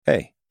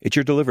It's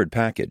your delivered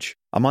package.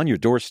 I'm on your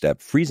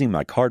doorstep freezing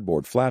my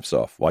cardboard flaps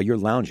off while you're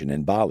lounging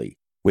in Bali.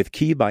 With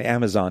Key by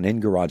Amazon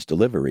in-garage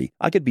delivery,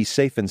 I could be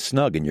safe and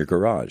snug in your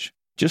garage.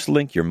 Just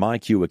link your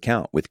MyQ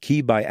account with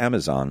Key by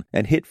Amazon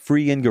and hit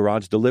free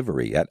in-garage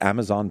delivery at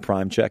Amazon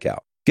Prime checkout.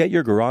 Get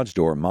your garage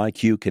door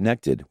MyQ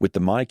connected with the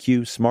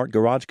MyQ Smart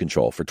Garage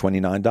Control for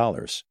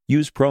 $29.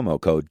 Use promo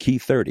code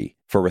KEY30.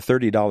 For a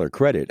 $30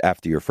 credit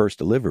after your first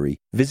delivery,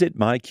 visit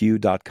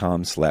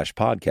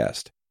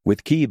myq.com/podcast.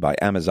 With Key by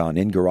Amazon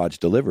in-garage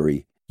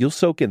delivery, you'll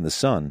soak in the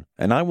sun,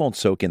 and I won't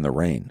soak in the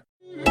rain.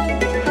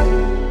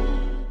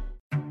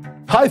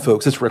 Hi,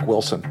 folks, it's Rick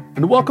Wilson,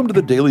 and welcome to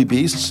the Daily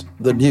Beast's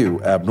The New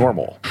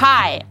Abnormal.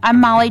 Hi, I'm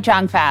Molly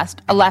Jongfast,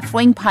 a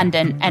left-wing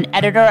pundit and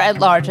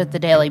editor-at-large at The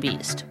Daily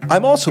Beast.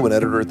 I'm also an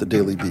editor at The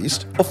Daily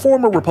Beast, a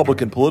former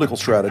Republican political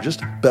strategist,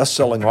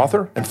 best-selling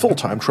author, and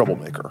full-time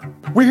troublemaker.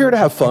 We're here to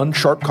have fun,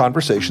 sharp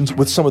conversations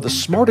with some of the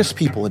smartest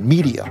people in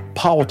media,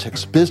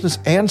 politics, business,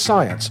 and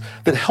science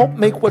that help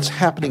make what's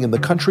happening in the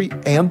country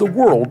and the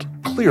world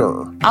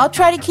clearer. I'll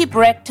try to keep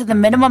Rick to the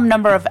minimum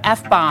number of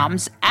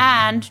F-bombs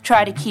and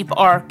try to keep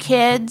our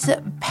kids,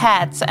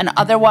 pets, and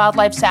other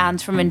wildlife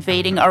sounds from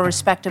invading our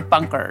respective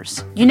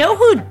bunkers. You know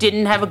who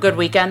didn't have a good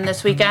weekend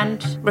this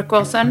weekend, Rick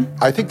Wilson?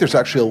 I think there's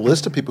actually a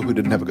list of people who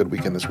didn't have a good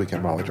weekend this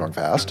weekend, Molly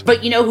Jongfast.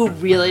 But you know who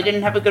really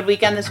didn't have a good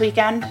weekend this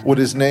weekend? Would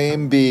his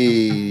name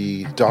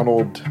be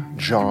Donald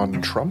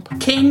John Trump?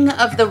 King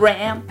of the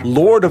Ramp.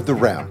 Lord of the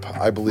Ramp,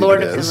 I believe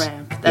Lord it of is. the Ramp.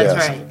 That's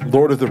yes. right.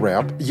 Lord of the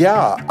Ramp.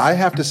 Yeah, I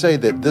have to say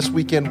that this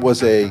weekend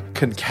was a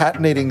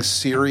concatenating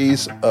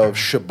series of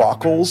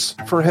shabacles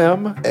for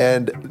him,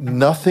 and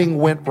nothing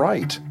went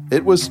right.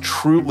 It was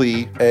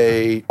truly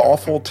a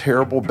awful,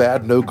 terrible,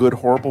 bad, no good,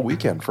 horrible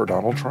weekend for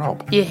Donald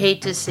Trump. You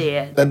hate to see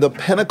it. And the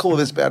pinnacle of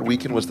his bad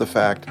weekend was the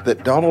fact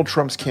that Donald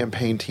Trump's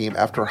campaign team,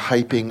 after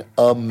hyping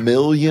 1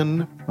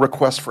 million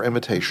requests for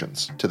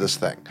invitations to this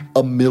thing,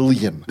 1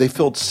 million, they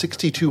filled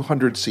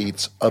 6,200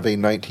 seats of a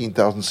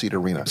 19,000-seat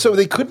arena. So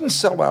they couldn't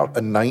sell out a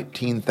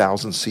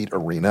 19,000-seat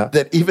arena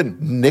that even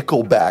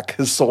Nickelback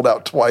has sold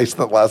out twice in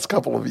the last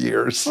couple of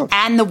years.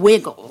 And the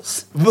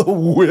Wiggles. The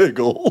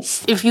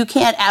Wiggles. If you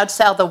can't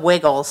outsell the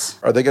Wiggles.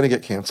 Are they going to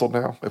get canceled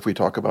now if we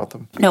talk about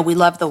them? No, we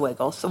love the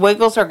Wiggles. The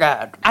Wiggles are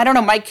good. I don't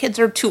know, my kids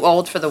are too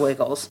old for the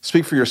Wiggles.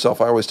 Speak for yourself.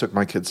 I always took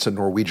my kids to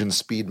Norwegian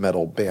speed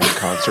metal band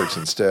concerts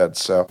instead,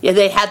 so. Yeah,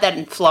 they had that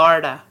in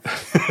Florida.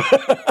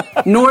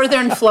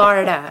 Northern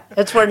Florida.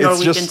 That's where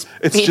Norwegian speed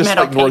metal came from. It's just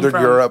like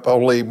Northern Europe,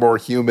 only more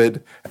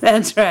humid.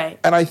 That's right.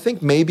 And I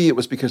think maybe it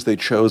was because they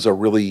chose a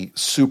really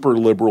super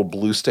liberal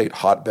blue state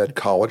hotbed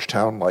college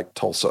town like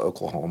Tulsa,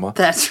 Oklahoma.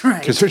 That's right.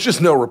 Because there's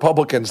just no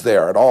Republicans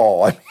there at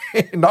all. I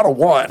mean, not a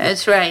one.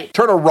 That's right.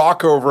 Turn a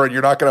rock over and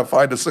you're not going to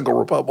find a single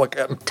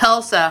Republican.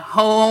 Tulsa,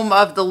 home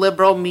of the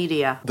liberal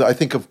media. I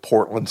think of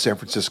Portland, San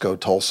Francisco,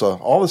 Tulsa,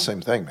 all the same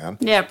thing, man.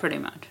 Yeah, pretty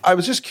much. I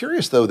was just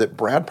curious, though, that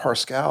Brad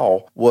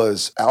Parscale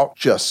was out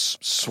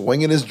just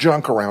swinging his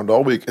junk around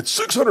all week. It's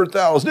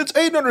 600,000. It's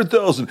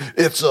 800,000.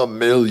 It's 1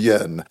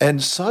 million.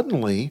 And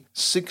suddenly,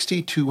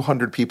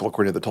 6,200 people,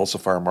 according to the Tulsa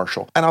Fire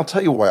Marshal. And I'll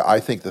tell you why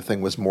I think the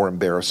thing was more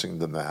embarrassing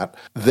than that.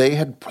 They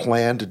had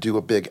planned to do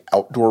a big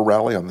outdoor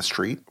rally on the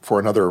street for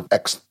another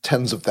X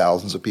tens of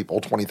thousands of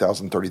people,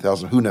 20,000,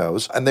 30,000, who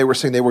knows. And they were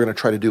saying they were going to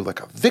try to do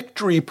like a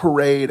victory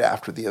parade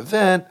after the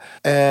event.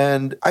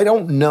 And I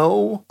don't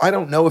know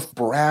if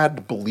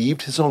Brad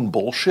believed his own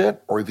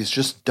bullshit or if he's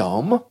just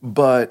dumb,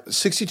 but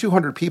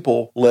 6,200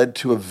 people led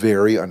to a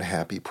very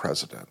unhappy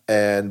president.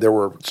 And there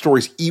were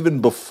stories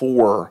even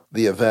before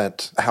the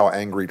event how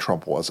angry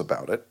Trump was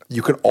about it.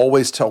 You can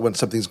always tell when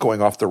something's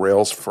going off the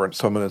rails for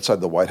someone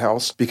inside the White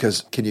House,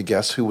 because can you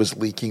guess who was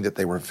leaking that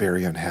they were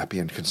very unhappy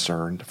and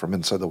concerned from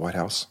inside the White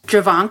House?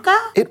 Javanka?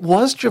 It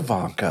was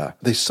Javanka.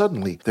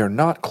 They're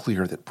not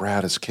clear that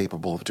Brad is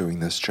capable of doing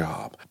this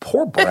job.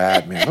 Poor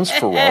Brad, man. Those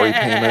Ferrari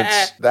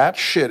payments, that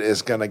shit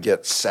is going to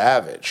get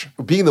savage.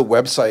 Being the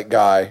website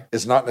guy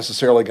is not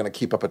necessarily going to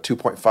keep up a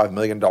 $2.5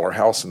 million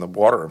house in the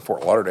water in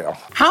Fort Lauderdale.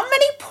 How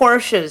many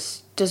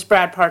Porsches does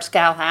Brad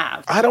Parscale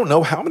have? I don't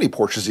know how many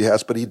Porsches he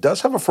has, but he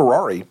does have a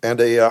Ferrari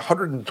and a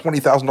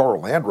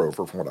 $120,000 Land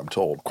Rover, from what I'm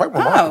told. Quite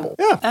remarkable.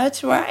 Oh, yeah.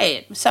 That's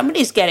right.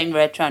 Somebody's getting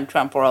rich on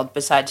Trump World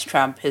besides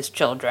Trump, his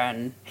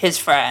children, his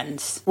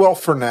friends. Well,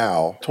 for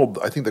now, told,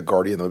 I think, The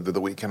Guardian over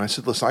the weekend, I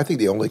said, listen, I think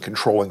the only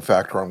controlling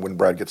factor on when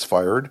Brad gets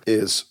fired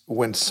is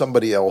when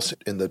somebody else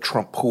in the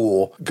Trump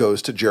pool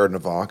goes to Jared and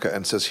Ivanka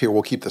and says, here,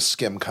 we'll keep the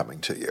skim coming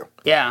to you.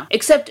 Yeah.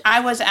 Except I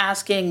was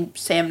asking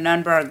Sam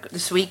Nunberg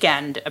this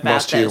weekend about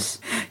Must this.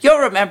 You'll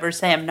remember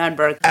Sam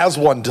Nunberg. As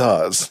one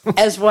does.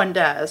 As one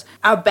does.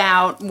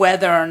 About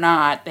whether or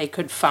not they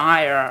could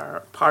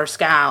fire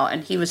Parscale,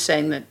 and he was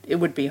saying that it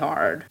would be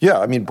hard. Yeah,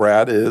 I mean,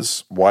 Brad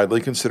is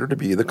widely considered to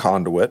be the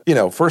conduit. You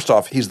know, first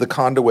off, he's the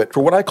conduit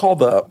for what I call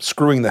the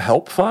screwing the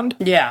help fund.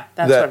 Yeah,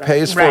 that's that what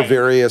pays right. for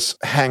various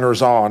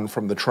hangers-on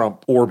from the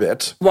Trump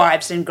orbit.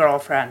 Wives and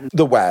girlfriends.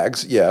 The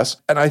wags, yes.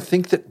 And I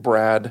think that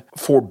Brad,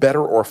 for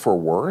better or for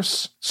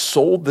worse,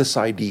 sold this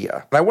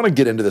idea. And I want to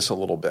get into this a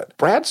little bit.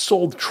 Brad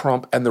sold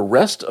Trump and the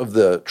rest of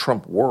the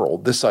Trump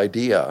world this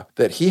idea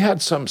that he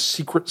had some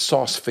secret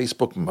sauce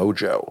Facebook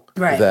mojo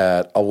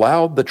that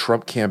allowed the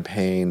Trump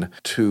campaign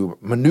to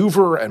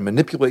maneuver and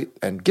manipulate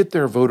and get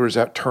their voters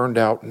turned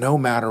out no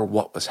matter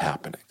what was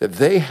happening. That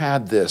they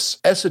had this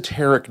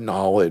esoteric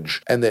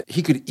knowledge and that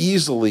he could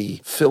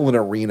easily fill an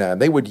arena,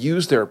 and they would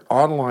use their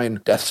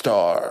online Death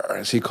Star,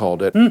 as he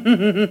called it. I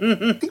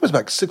think it was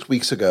about 6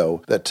 weeks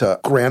ago that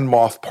Grand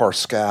Moff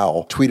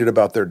Parscale tweeted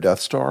about their Death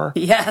Star.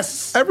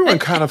 Yes. Everyone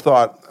kind of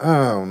thought,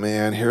 oh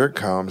man, here it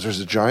comes. There's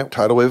a giant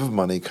tidal wave of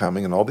money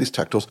coming and all these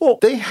tech tools. Well,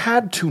 they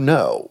had to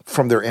know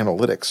from their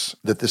analytics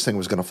that this thing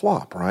was going to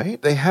flop,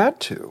 right? They had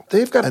to.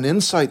 They've got an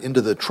insight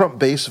into the Trump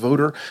base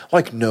voter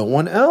like no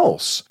one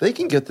else. They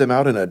can get them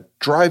out in a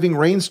driving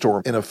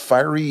rainstorm in a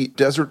fiery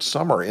desert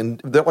summer, and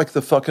they're like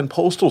the fucking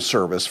postal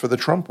service for the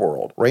Trump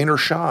world, rain or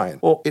shine.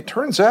 Well, it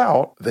turns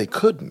out they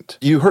couldn't.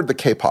 You heard the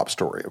K-pop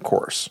story, of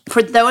course.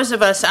 For those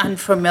of us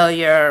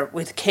unfamiliar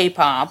with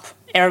K-pop,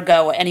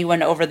 ergo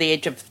anyone over the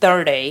age of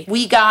 30,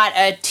 we got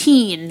a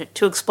teen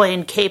to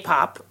explain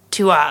K-pop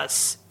to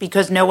us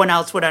because no one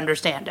else would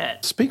understand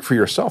it. Speak for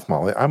yourself,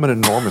 Molly. I'm an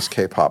enormous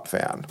K-pop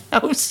fan.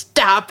 Oh,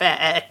 stop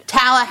it.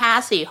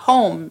 Tallahassee,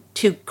 home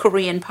to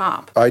Korean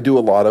pop. I do a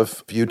lot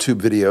of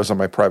YouTube videos on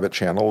my private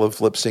channel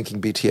of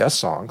lip-syncing BTS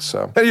songs.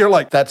 So, and you're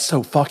like, that's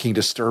so fucking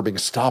disturbing.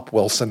 Stop,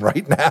 Wilson,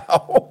 right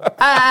now.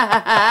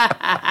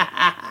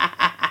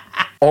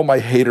 All my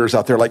haters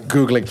out there like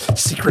Googling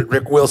secret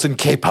Rick Wilson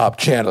K-pop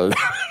channel.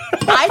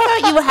 I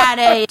thought you had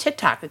a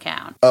TikTok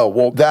account. Oh,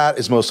 well, that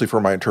is mostly for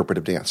my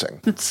interpretive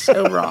dancing. It's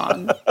so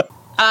wrong.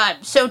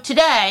 So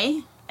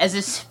today, as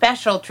a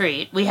special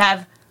treat, we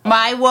have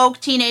my woke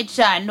teenage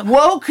son,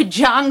 woke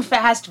Jong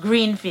Fast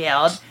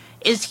Greenfield,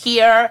 is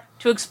here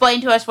to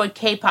explain to us what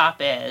K-pop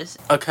is.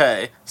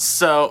 Okay,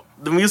 so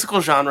the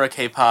musical genre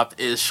K-pop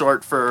is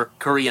short for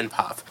Korean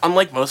pop.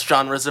 Unlike most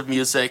genres of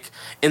music,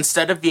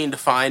 instead of being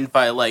defined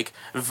by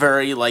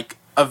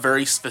a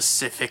very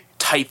specific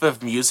type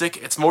of music,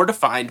 it's more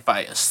defined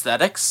by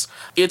aesthetics.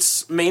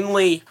 It's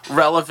mainly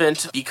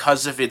relevant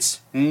because of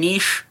its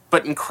niche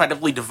but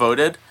incredibly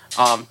devoted,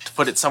 to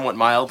put it somewhat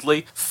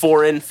mildly,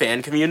 foreign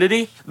fan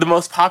community. The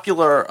most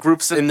popular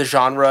groups in the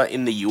genre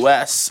in the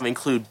US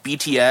include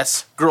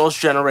BTS, Girls'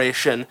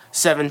 Generation,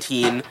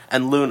 17,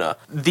 and Luna.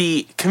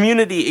 The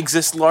community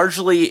exists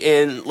largely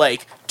in,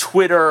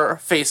 Twitter,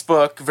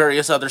 Facebook,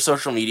 various other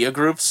social media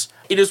groups.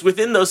 It is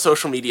within those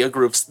social media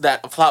groups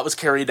that a plot was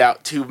carried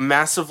out to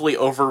massively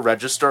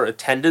over-register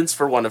attendance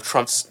for one of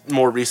Trump's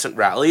more recent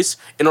rallies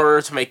in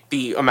order to make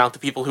the amount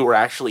of people who were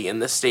actually in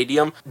this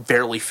stadium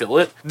barely fill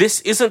it.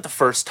 This isn't the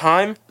first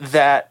time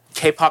that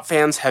K-pop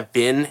fans have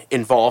been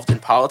involved in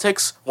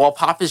politics. While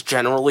pop is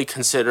generally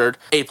considered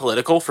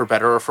apolitical, for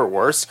better or for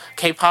worse,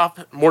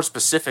 K-pop, more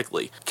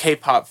specifically,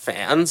 K-pop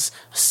fans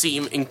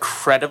seem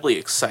incredibly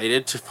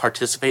excited to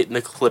participate in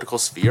the political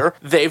sphere.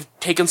 They've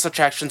taken such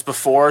actions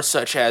before,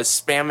 such as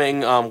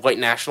spamming white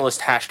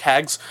nationalist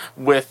hashtags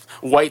with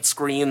white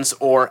screens,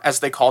 or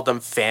as they call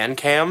them, fan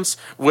cams,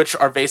 which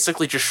are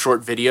basically just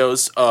short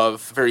videos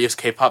of various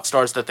K-pop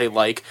stars that they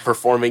like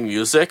performing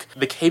music.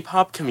 The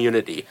K-pop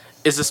community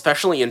is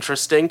especially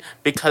interesting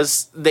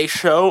because they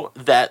show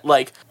that,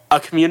 a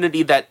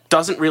community that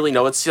doesn't really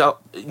know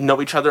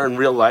each other in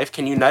real life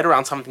can unite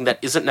around something that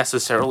isn't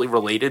necessarily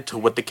related to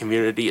what the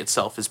community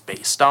itself is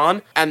based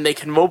on, and they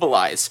can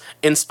mobilize,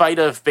 in spite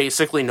of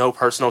basically no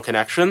personal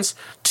connections,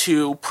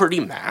 to pretty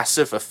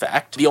massive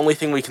effect. The only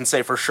thing we can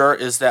say for sure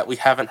is that we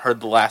haven't heard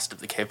the last of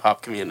the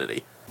K-pop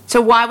community. So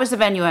why was the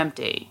venue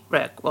empty,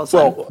 Rick Wilson?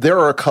 Well, there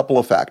are a couple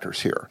of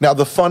factors here. Now,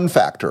 the fun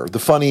factor, the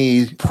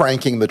funny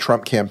pranking the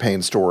Trump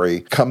campaign story,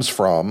 comes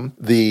from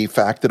the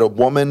fact that a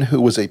woman who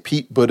was a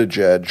Pete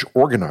Buttigieg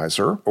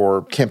organizer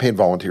or campaign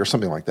volunteer,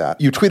 something like that,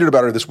 you tweeted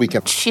about her this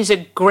weekend. She's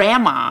a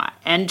grandma,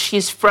 and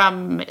she's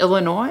from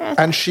Illinois.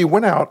 And she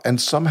went out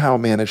and somehow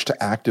managed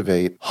to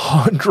activate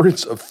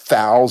hundreds of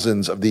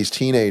thousands of these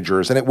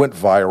teenagers, and it went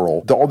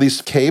viral. All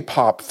these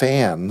K-pop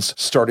fans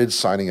started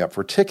signing up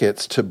for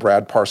tickets to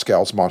Brad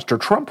Parscale's Monster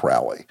Trump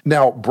rally.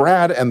 Now,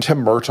 Brad and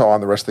Tim Murtaugh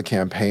and the rest of the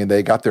campaign,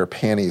 they got their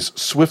panties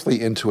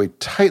swiftly into a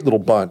tight little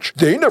bunch.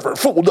 They never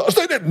fooled us.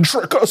 They didn't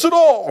trick us at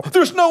all.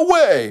 There's no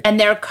way. And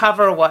their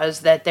cover was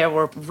that there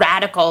were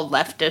radical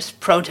leftist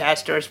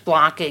protesters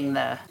blocking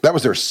the... That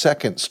was their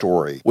second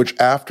story, which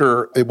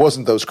after it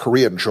wasn't those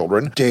Korean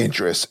children,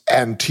 dangerous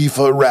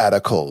Antifa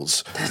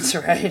radicals. That's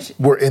right.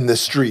 Were in the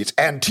streets.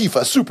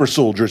 Antifa super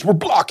soldiers were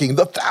blocking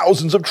the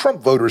thousands of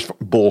Trump voters.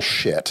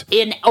 Bullshit.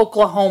 In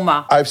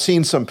Oklahoma. I've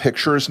seen some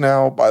pictures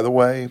now, by the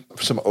way,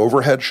 some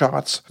overhead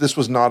shots. This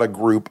was not a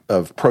group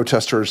of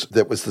protesters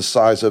that was the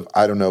size of,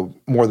 I don't know,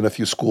 more than a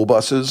few school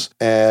buses.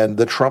 And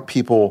the Trump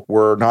people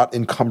were not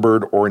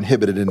encumbered or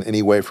inhibited in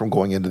any way from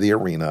going into the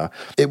arena.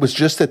 It was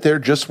just that there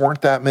just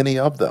weren't that many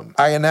of them.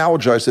 I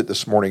analogized it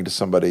this morning to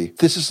somebody.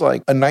 This is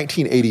like a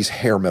 1980s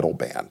hair metal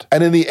band.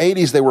 And in the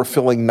 80s, they were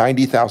filling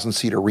 90,000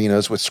 seat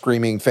arenas with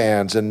screaming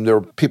fans, and there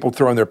were people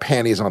throwing their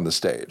panties on the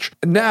stage.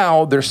 And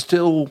now they're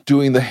still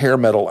doing the hair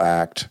metal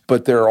act,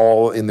 but they're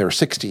all in their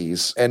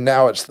 60s, and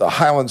now it's the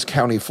Highlands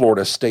County,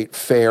 Florida State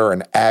Fair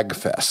and Ag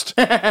Fest.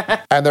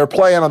 And they're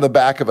playing on the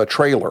back of a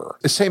trailer.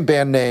 The same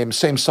band name,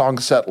 same song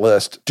set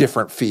list,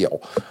 different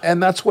feel.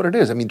 And that's what it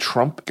is. I mean,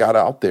 Trump got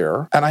out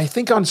there, and I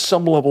think on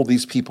some level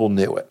these people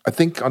knew it. I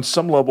think on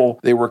some level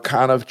they were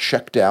kind of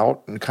checked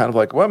out and kind of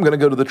like, well, I'm going to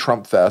go to the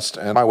Trump Fest,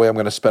 and my way I'm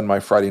going to spend my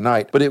Friday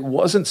night. But it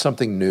wasn't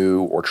something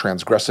new or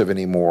transgressive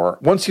anymore.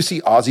 Once you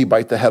see Ozzy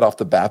bite the head off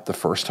the bat the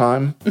first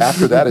time,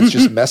 after that it's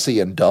just messy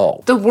and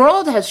dull. The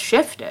world has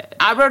shifted.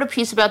 I wrote a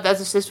piece about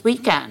this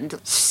weekend.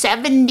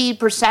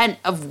 70%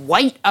 of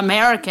white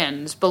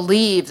Americans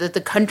believe that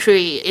the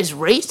country is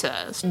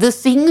racist. The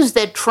things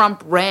that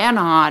Trump ran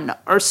on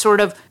are sort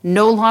of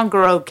no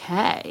longer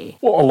okay.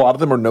 Well, a lot of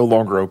them are no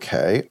longer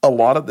okay. A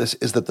lot of this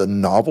is that the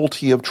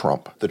novelty of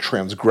Trump, the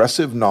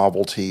transgressive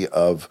novelty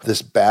of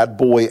this bad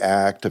boy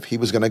act, if he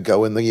was going to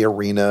go in the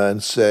arena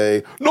and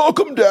say, knock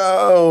him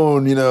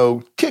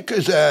down, kick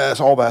his ass,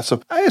 all that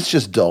stuff. It's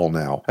just dull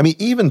now. I mean,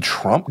 even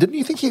Trump, didn't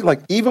you think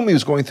even when he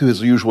was going through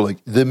his usual,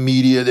 the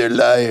media, they're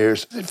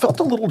liars, it felt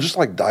a little just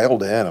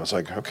dialed in. I was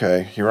like,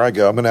 okay, here I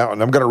go. I'm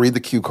going to read the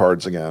cue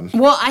cards again.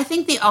 Well, I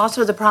think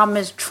the problem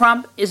is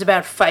Trump is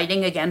about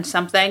fighting against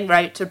something,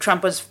 right? So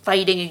Trump was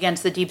fighting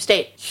against the deep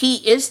state. He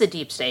is the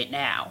deep state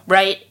now,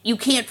 right? You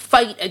can't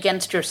fight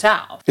against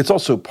yourself. It's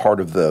also part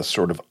of the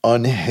sort of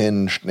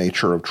unhinged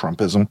nature of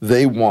Trumpism.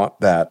 They want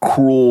that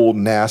cruel,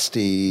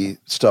 nasty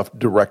stuff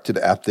directed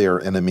at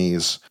their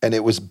enemies. And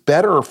it was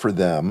better for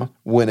them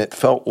when it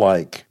felt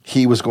like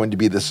he was going to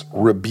be this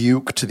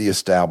rebuke to the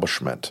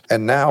establishment.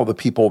 And now the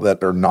people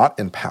that are not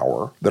in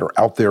power, that are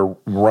out there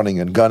running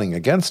and gunning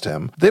against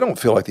him, they don't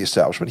feel like the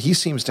establishment. He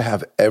seems to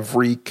have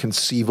every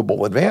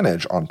conceivable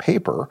advantage on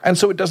paper. And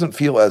so it doesn't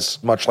feel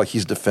as much like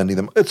he's defending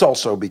them. It's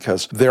also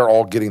because they're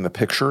all getting the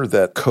picture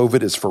that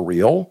COVID is for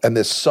real and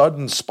this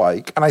sudden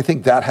spike. And I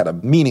think that had a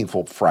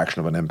meaningful fraction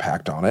of an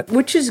impact on it.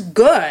 Which is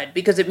good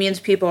because it means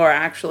people are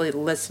actually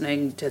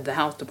listening to the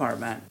health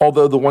department.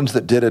 Although the ones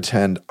that did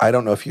attend, I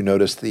don't know if you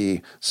noticed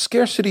the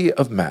scarcity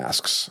of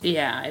masks.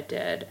 Yeah, I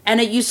did.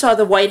 And you saw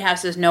the White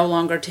House is no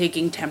longer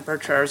taking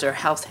temperatures or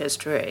health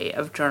history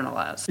of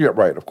journalists. Yeah,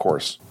 right, of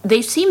course.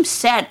 They seem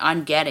set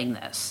on getting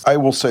this. I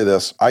will say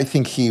this. I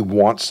think he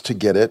wants to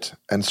get it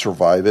and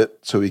survive it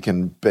so he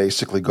can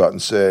basically go out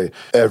and say,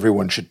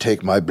 everyone should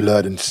take my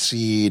blood and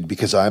seed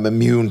because I'm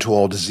immune to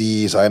all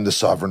disease. I am the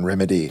sovereign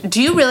remedy.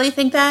 Do you really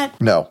think that?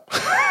 No.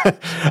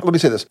 Let me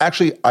say this.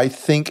 Actually, I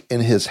think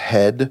in his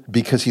head,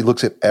 because he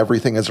looks at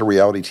everything as a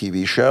reality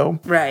TV show,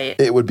 right,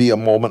 it would be a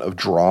moment of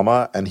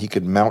drama and he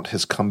could mount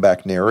his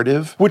comeback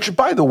narrative, which,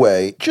 by the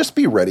way, just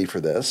be ready for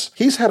this.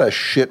 He's had a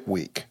shit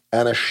week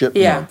and a shit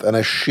month and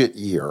a shit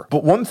year.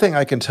 But one thing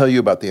I can tell you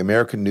about the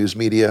American news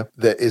media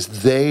that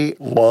is they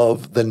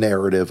love the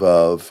narrative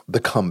of the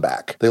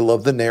comeback. They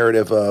love the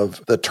narrative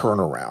of the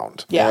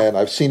turnaround. Yeah. And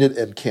I've seen it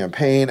in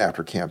campaign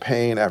after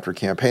campaign after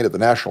campaign at the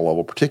national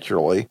level,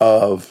 particularly,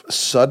 of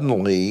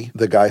suddenly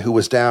the guy who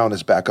was down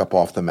is back up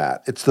off the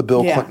mat. It's the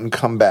Bill Clinton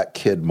comeback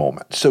kid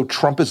moment. So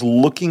Trump is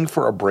looking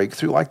for a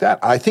breakthrough like that.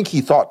 I think he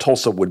thought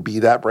Tulsa would be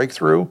that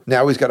breakthrough.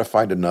 Now he's got to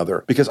find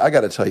another. Because I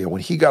got to tell you, when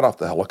he got off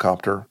the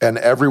helicopter and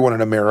everyone in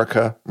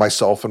America,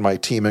 myself and my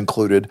team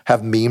included,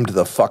 have memed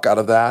the fuck out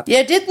of that.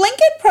 Yeah, did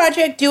Lincoln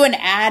Project do an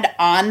ad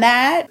on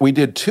that? We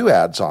did 2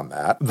 ads on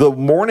that. The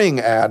morning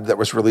ad that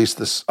was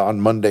released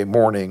on Monday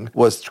morning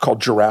was called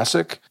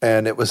Jurassic,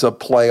 and it was a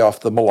play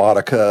off the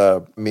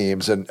melodica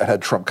memes and it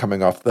had Trump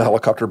coming off the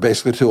helicopter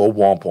basically to a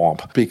womp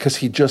womp because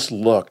he just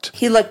looked...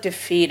 He looked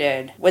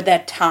defeated with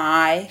that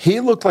tie.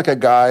 He looked like a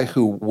guy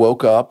who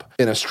woke up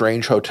in a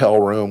strange hotel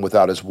room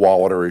without his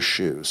wallet or his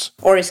shoes.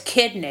 Or his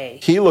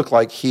kidney. He looked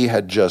like he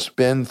had just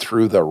been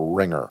through the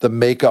ringer. The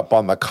makeup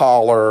on the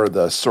collar,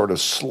 the sort of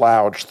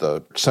slouch,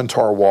 the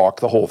centaur walk,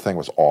 the whole thing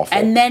was awful.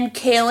 And then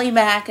Kayleigh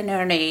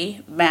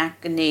McEnany,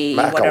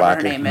 whatever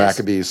her name is,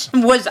 Maccabees,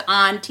 was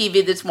on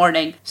TV this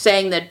morning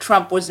saying that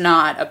Trump was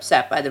not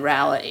upset by the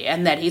rally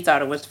and that he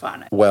thought it was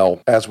funny.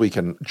 Well, as we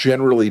can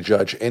generally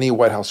judge any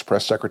White House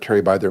press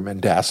secretary by their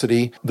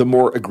mendacity, the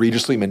more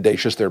egregiously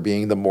mendacious they're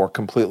being, the more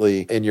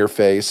completely in your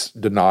face,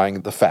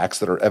 denying the facts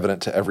that are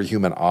evident to every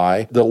human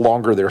eye, the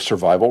longer their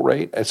survival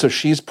rate. And so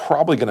she's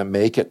probably going to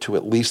make it to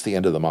at least the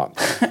end of the month.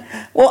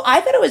 Well,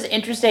 I thought it was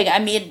interesting. I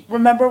mean,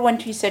 remember when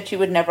she said she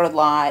would never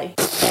lie?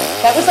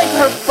 That was like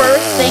her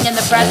first thing in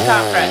the press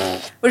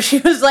conference, where she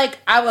was like,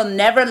 I will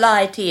never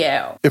lie to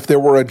you. If there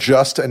were a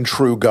just and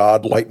true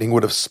God, lightning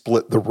would have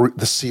split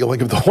the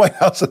ceiling of the White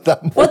House at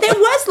that moment. Well, there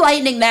was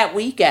lightning that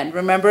weekend.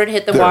 Remember, it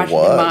hit the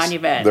Washington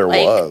Monument. There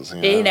was.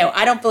 Yeah. You know,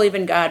 I don't believe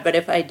in God, but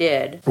if I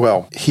did.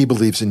 Well, he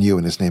believes in you,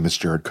 and his name is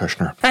Jared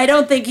Kushner. I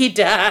don't think he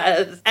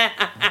does.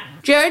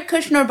 Jared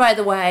Kushner, by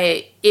the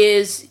way,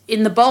 is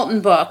in the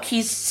Bolton book,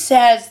 he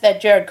says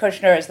that Jared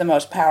Kushner is the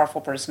most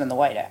powerful person in the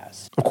White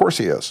House. Of course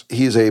he is.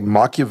 He's a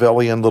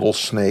Machiavellian little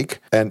snake,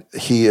 and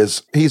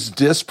he's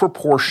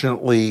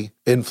disproportionately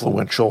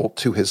influential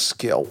to his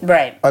skill.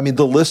 Right. I mean,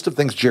 the list of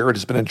things Jared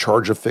has been in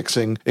charge of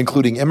fixing,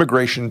 including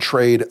immigration,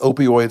 trade,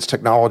 opioids,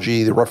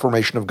 technology, the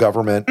reformation of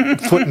government,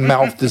 foot and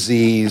mouth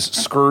disease,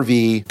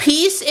 scurvy.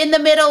 Peace in the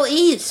Middle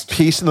East.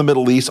 Peace in the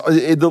Middle East.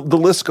 The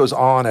list goes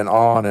on and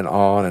on and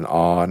on and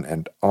on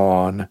and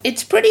on.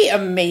 It's pretty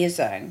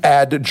amazing.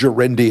 Ad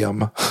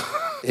gerundium.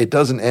 It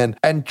doesn't end.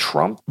 And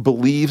Trump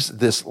believes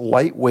this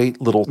lightweight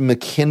little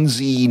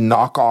McKinsey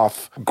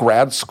knockoff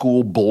grad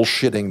school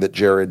bullshitting that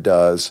Jared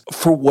does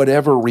for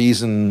whatever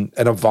reason.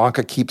 And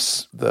Ivanka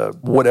keeps the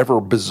whatever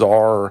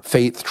bizarre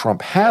faith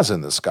Trump has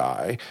in this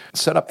guy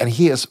set up. And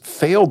he has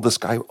failed this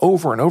guy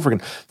over and over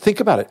again. Think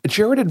about it.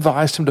 Jared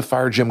advised him to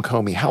fire Jim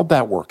Comey. How'd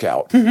that work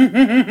out?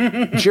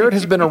 Jared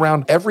has been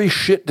around every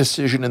shit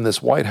decision in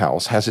this White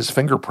House, has his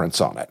fingerprints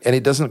on it, and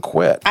he doesn't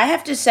quit. I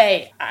have to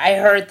say, I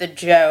heard the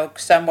joke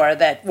somewhere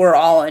that we're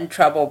all in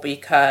trouble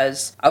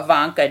because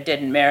Ivanka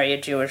didn't marry a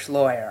Jewish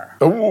lawyer.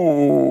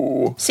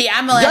 Ooh. See,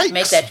 I'm allowed to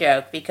make that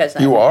joke because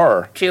I'm You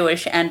are.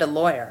 Jewish and a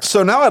lawyer.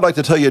 So now I'd like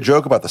to tell you a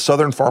joke about the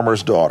Southern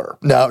farmer's daughter.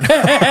 No.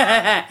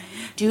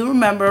 Do you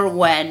remember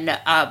when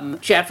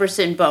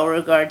Jefferson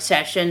Beauregard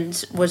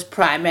Sessions was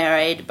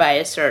primaried by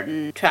a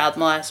certain child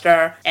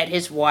molester, and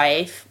his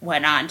wife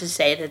went on to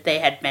say that they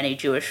had many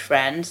Jewish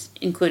friends,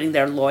 including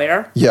their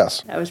lawyer?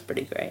 Yes. That was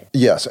pretty great.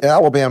 Yes.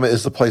 Alabama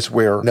is the place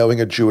where knowing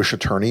a Jewish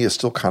attorney is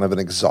still kind of an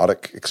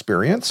exotic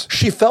experience.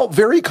 She felt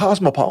very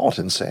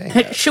cosmopolitan saying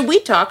it. Should we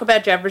talk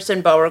about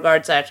Jefferson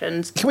Beauregard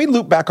Sessions? Can we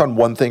loop back on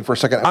one thing for a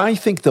second? I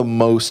think the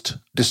most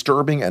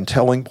disturbing and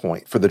telling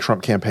point for the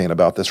Trump campaign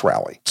about this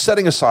rally,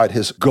 setting aside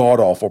his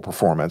god-awful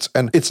performance,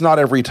 and it's not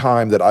every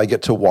time that I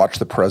get to watch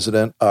the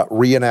president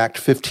reenact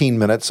 15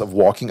 minutes of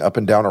walking up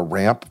and down a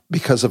ramp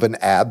because of an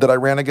ad that I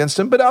ran against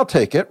him, but I'll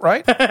take it,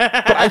 right? But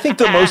I think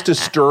the most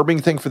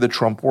disturbing thing for the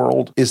Trump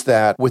world is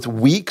that with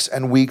weeks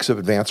and weeks of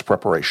advanced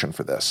preparation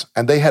for this,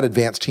 and they had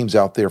advanced teams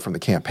out there from the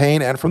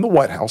campaign and from the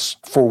White House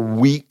for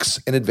weeks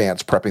in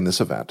advance prepping this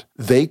event,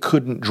 they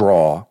couldn't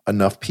draw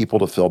enough people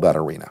to fill that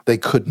arena. They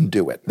couldn't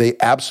do it. They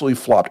absolutely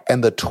flopped.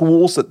 And the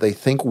tools that they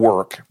think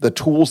work, the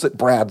tools that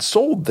Brad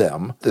sold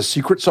them, the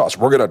secret sauce,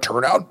 we're going to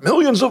turn out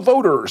millions of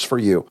voters for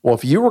you. Well,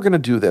 if you were going to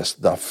do this,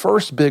 the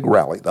first big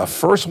rally, the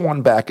first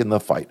one back in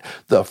the fight,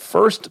 the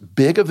first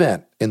big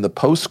event in the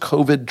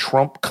post-COVID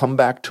Trump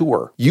comeback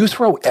tour, you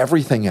throw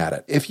everything at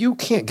it. If you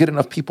can't get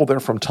enough people there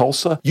from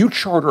Tulsa, you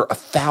charter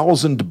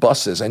 1,000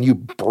 buses and you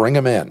bring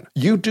them in.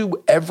 You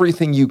do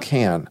everything you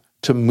can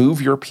to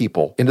move your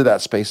people into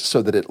that space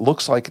so that it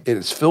looks like it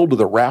is filled to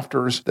the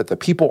rafters, that the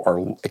people are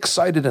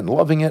excited and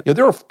loving it. You know,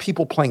 there are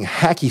people playing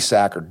hacky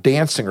sack or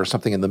dancing or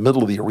something in the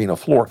middle of the arena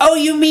floor. Oh,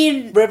 you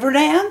mean river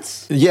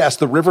dance? Yes,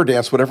 the river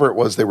dance, whatever it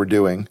was they were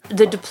doing.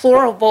 The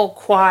Deplorable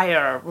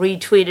Choir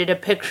retweeted a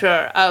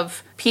picture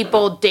of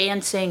people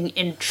dancing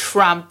in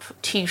Trump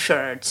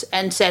t-shirts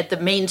and said the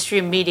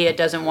mainstream media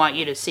doesn't want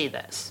you to see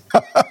this.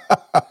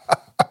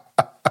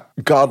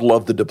 God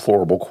love the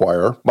Deplorable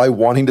Choir. My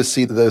wanting to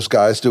see those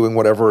guys doing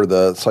whatever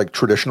the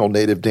traditional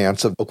native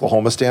dance of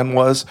Oklahomistan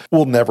was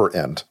will never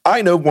end.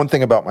 I know one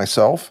thing about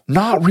myself,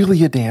 not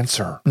really a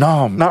dancer.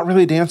 No, not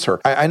really a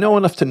dancer. I know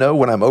enough to know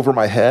when I'm over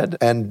my head,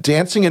 and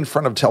dancing in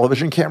front of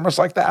television cameras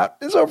like that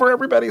is over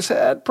everybody's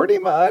head, pretty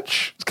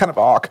much. It's kind of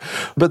awk.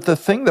 But the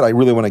thing that I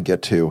really want to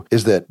get to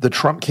is that the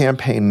Trump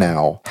campaign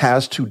now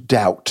has to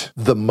doubt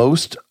the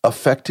most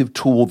effective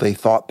tool they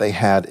thought they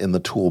had in the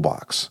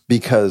toolbox,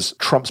 because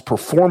Trump's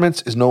performance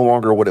is no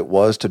longer what it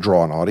was to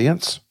draw an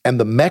audience. And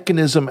the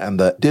mechanism and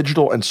the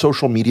digital and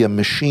social media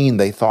machine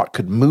they thought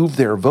could move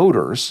their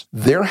voters,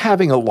 they're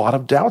having a lot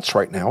of doubts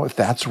right now if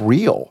that's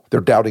real. They're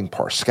doubting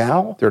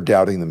Pascal. They're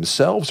doubting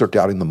themselves. They're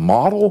doubting the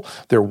model.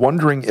 They're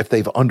wondering if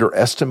they've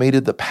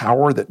underestimated the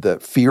power that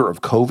the fear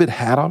of COVID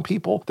had on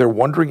people. They're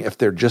wondering if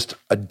they're just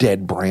a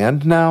dead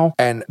brand now.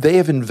 And they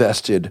have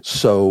invested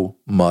so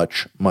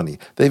much money.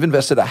 They've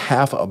invested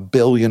 $500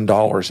 million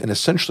in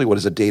essentially what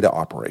is a data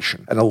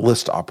operation and a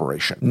list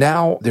operation.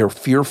 Now they're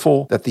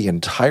fearful that the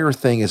entire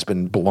thing has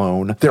been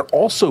blown. They're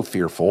also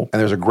fearful,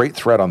 and there's a great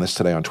thread on this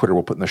today on Twitter,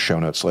 we'll put in the show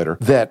notes later,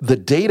 that the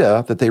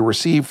data that they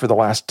received for the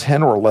last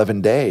 10 or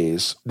 11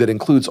 days, that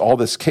includes all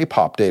this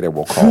K-pop data,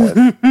 we'll call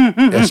it,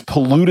 has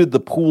polluted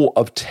the pool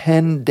of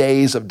 10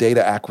 days of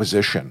data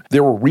acquisition.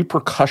 There were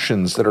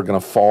repercussions that are going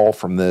to fall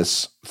from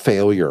this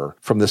failure,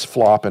 from this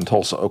flop in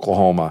Tulsa,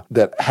 Oklahoma,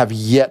 that have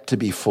yet to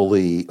be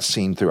fully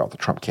seen throughout the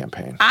Trump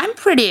campaign. I'm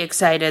pretty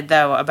excited,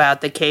 though,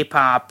 about the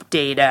K-pop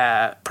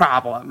data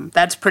problem.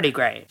 That's pretty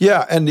great.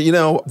 Yeah, and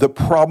the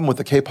problem with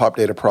the K-pop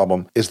data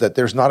problem is that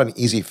there's not an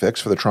easy fix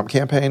for the Trump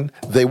campaign.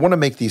 They want to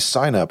make these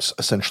signups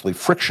essentially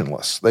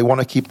frictionless. They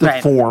want to keep the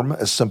form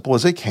as simple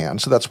as they can.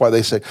 So that's why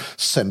they say,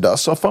 send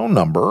us a phone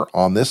number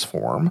on this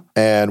form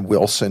and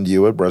we'll send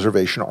you a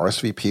reservation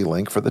RSVP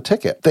link for the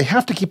ticket. They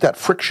have to keep that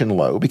friction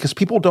low because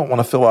people don't want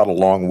to fill out a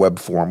long web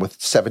form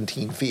with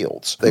 17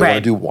 fields. They want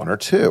to do one or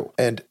two.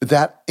 And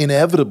that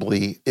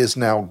inevitably is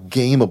now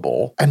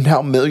gameable. And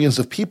now millions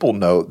of people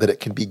know that it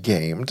can be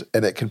gamed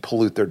and it can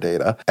pollute their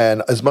data.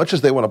 And as much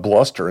as they want to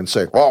bluster and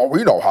say, well,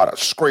 we know how to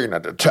screen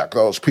and detect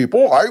those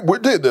people.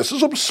 This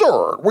is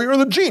absurd. We are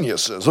the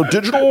geniuses of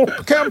digital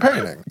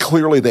campaigning.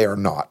 Clearly they are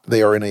not.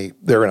 They're in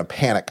a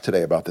panic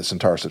today about this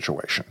entire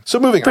situation. So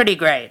moving on. Pretty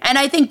great. And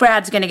I think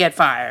Brad's going to get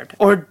fired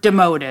or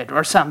demoted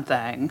or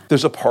something.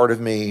 There's a part of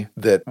me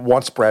that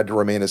wants Brad to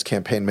remain as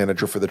campaign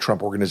manager for the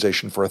Trump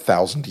organization for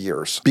 1,000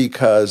 years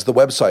because the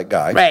website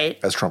guy,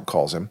 as Trump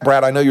calls him,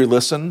 Brad, I know you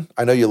listen.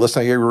 I know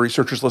your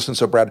researchers listen.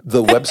 So Brad,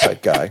 the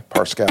website guy,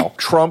 Pascal,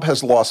 Trump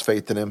has lost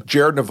faith in him.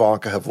 Jared and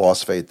Ivanka have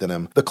lost faith in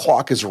him. The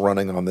clock is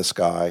running on this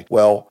guy.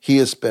 Well, he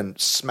has been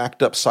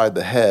smacked upside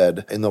the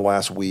head in the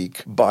last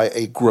week by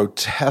a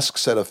grotesque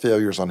set of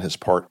failures on his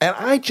part. And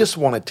I just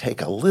want to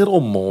take a little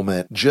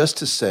moment just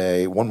to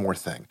say one more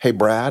thing. Hey,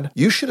 Brad,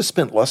 you should have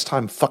spent less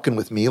time fucking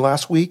with me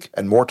last week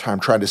and more time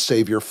trying to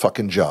save your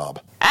fucking job.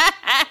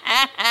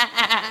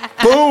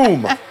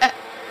 Boom!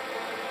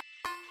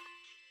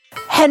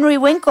 Henry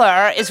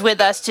Winkler is with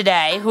us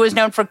today, who is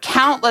known for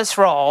countless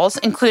roles,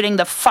 including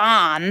the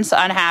Fonz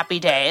on Happy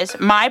Days,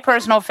 my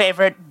personal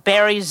favorite,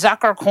 Barry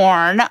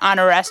Zuckerkorn on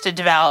Arrested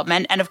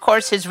Development, and of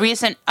course his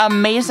recent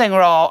amazing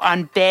role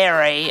on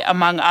Barry,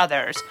 among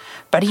others.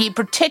 But he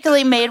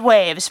particularly made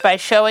waves by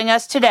showing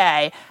us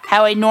today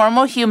how a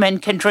normal human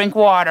can drink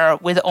water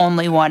with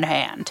only one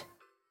hand.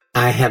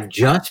 I have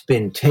just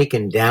been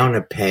taken down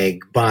a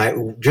peg by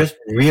just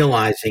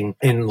realizing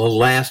in the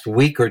last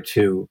week or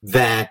two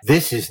that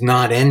this is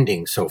not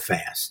ending so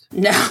fast.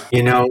 No.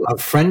 You know, a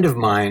friend of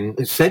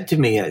mine said to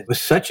me, it was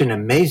such an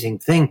amazing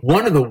thing.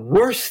 One of the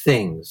worst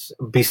things,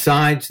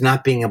 besides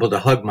not being able to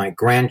hug my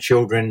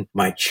grandchildren,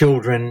 my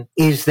children,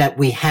 is that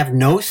we have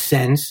no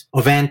sense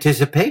of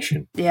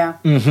anticipation. Yeah.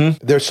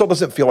 Mm-hmm. There still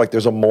doesn't feel like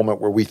there's a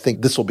moment where we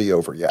think this will be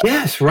over yet.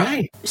 Yes,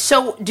 right.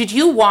 So did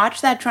you watch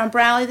that Trump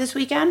rally this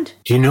weekend?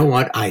 Do you know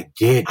what I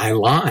did? I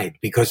lied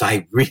because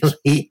I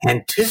really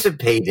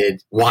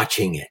anticipated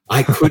watching it.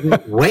 I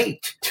couldn't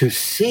wait to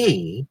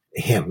see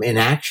him in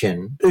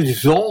action. It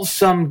is all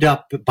summed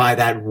up by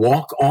that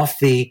walk off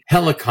the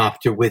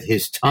helicopter with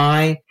his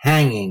tie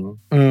hanging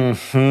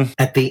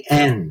at the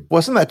end.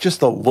 Wasn't that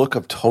just a look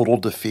of total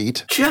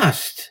defeat?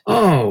 Just,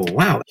 oh,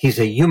 wow. He's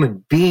a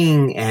human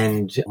being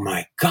and,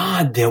 my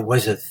God, there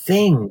was a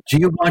thing. Do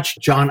you watch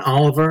John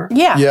Oliver?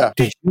 Yeah.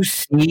 Did you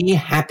see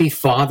Happy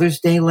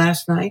Father's Day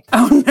last night?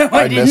 Oh, no,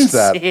 I didn't missed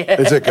that. See it.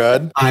 Is it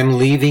good? I'm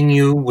leaving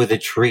you with a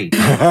treat.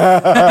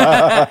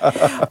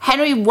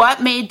 Henry,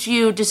 what made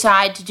you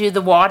decide to do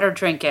the water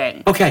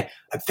drinking? Okay,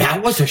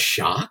 that was a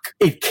shock.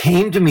 It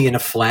came to me in a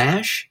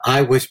flash.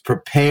 I was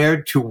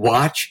prepared to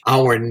watch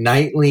our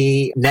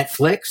nightly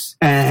Netflix,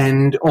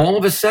 and all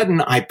of a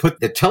sudden I put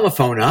the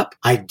telephone up,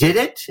 I did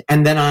it,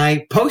 and then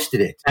I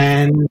posted it.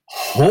 And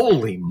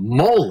holy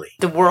moly.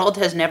 The world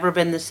has never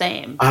been the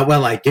same.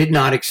 Well, I did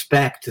not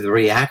expect the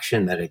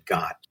reaction that it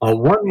got.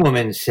 One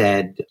woman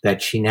said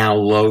that she now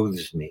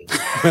loathes me.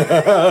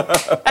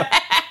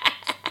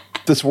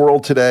 This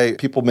world today,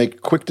 people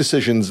make quick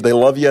decisions. They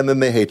love you and then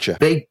they hate you.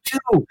 They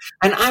do.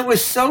 And I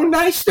was so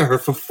nice to her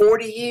for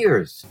 40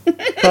 years.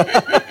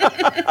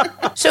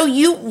 So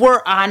you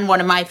were on one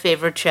of my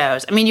favorite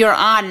shows. I mean, you're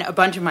on a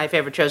bunch of my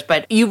favorite shows,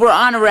 but you were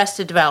on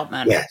Arrested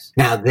Development. Yes.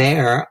 Now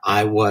there,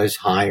 I was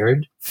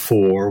hired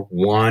for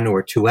 1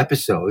 or 2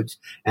 episodes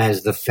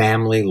as the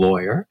family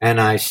lawyer,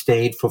 and I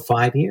stayed for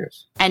 5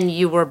 years. And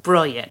you were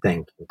brilliant.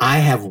 Thank you. I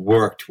have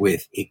worked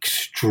with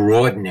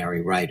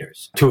extraordinary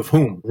writers, 2 of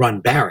whom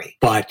run Barry.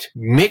 But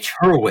Mitch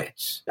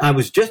Hurwitz, I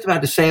was just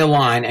about to say a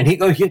line, and he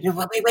goes, wait.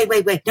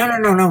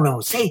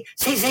 No. Say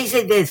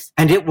this.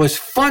 And it was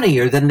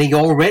funnier than the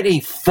already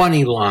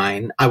funny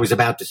line I was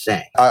about to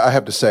say. I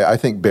have to say, I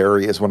think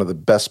Barry is one of the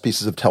best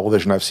pieces of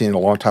television I've seen in a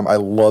long time. I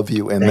love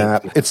you in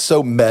that. It's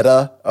so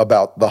meta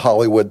about the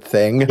Hollywood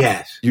thing.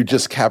 Yes. You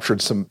just captured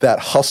that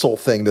hustle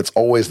thing that's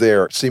always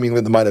there, seemingly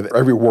in the mind of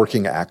every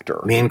working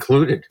actor. Me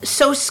included.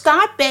 So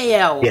Scott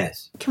Baio.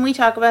 Yes. Can we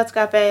talk about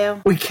Scott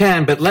Baio? We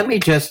can, but let me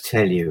just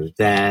tell you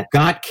that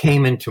Scott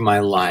came into my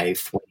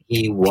life when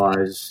he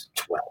was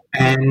 12.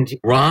 And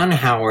Ron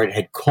Howard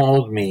had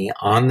called me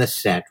on the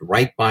set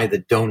right by the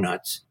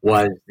Donuts,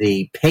 was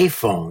the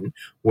payphone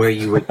where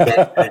you would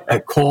get a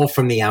call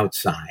from the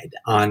outside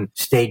on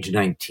stage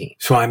 19.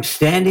 So I'm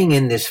standing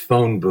in this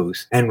phone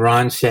booth and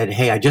Ron said,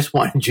 hey, I just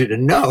wanted you to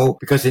know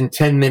because in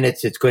 10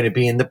 minutes it's going to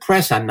be in the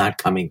press. I'm not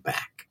coming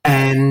back.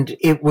 And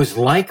it was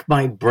like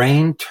my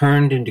brain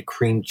turned into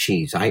cream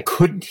cheese. I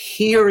couldn't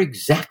hear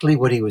exactly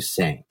what he was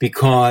saying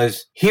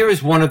because here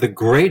is one of the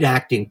great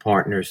acting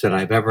partners that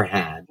I've ever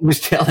had. He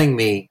was telling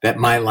me that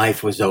my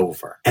life was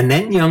over. And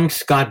then young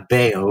Scott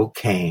Baio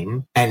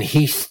came and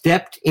he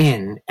stepped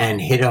in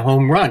and hit a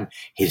home run.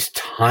 His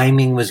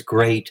timing was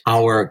great.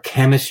 Our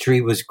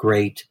chemistry was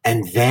great.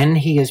 And then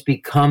he has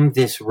become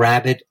this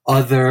rabid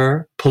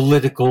other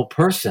political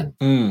person.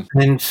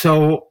 And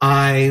so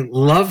I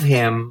love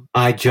him.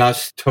 I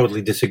just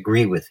totally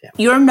disagree with him.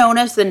 You're known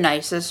as the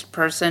nicest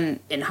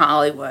person in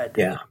Hollywood.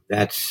 Yeah,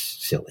 that's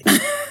silly.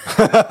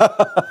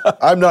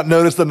 I'm not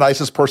known as the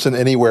nicest person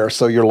anywhere,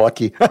 so you're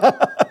lucky.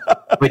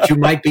 But you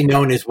might be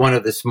known as one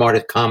of the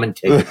smartest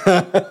commentators.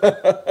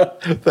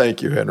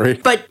 Thank you, Henry.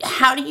 But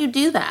how do you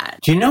do that?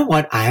 Do you know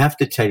what? I have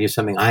to tell you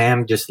something. I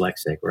am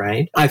dyslexic,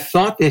 right? I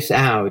thought this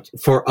out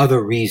for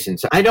other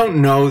reasons. I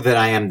don't know that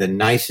I am the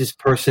nicest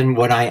person.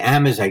 What I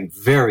am is a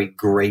very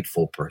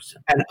grateful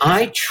person. And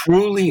I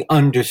truly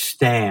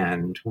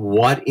understand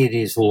what it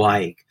is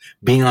like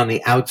being on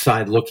the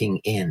outside looking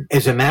in.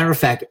 As a matter of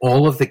fact,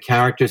 all of the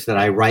characters that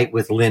I write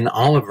with Lynn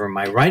Oliver,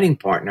 my writing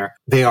partner,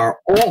 they are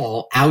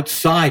all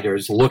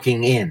outsiders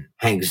looking in.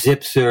 Hank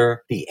Zipser,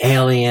 the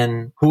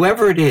alien,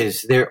 whoever it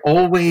is, they're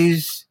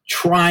always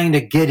trying to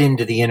get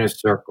into the inner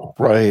circle.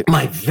 Right.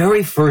 My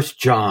very first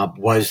job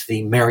was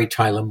the Mary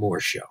Tyler Moore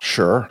Show.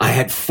 Sure. I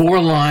had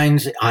 4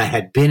 lines. I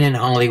had been in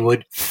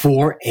Hollywood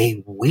for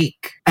a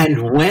week.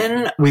 And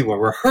when we were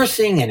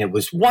rehearsing and it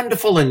was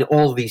wonderful and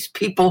all these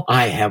people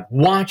I have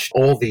watched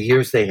all the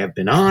years they have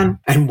been on.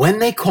 And when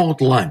they called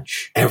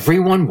lunch,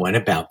 everyone went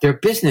about their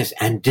business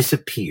and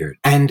disappeared.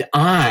 And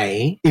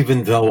I,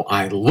 even though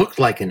I looked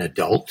like an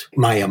adult,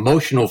 my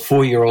emotional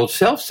 4-year-old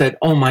self said,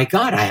 oh my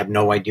God, I have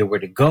no idea where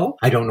to go.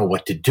 I don't know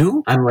what to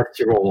do. I'm left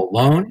here all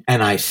alone.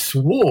 And I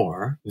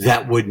swore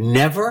that would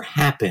never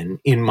happen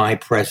in my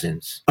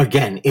presence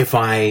again if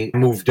I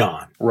moved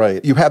on.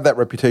 Right. You have that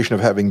reputation of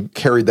having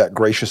carried that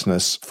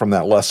graciousness from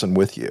that lesson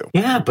with you.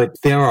 Yeah,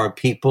 but there are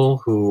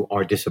people who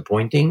are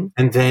disappointing.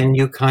 And then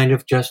you kind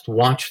of just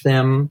watch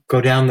them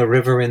go down the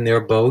river in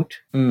their boat.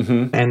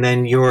 Mm-hmm. And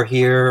then you're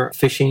here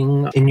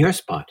fishing in your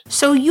spot.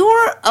 So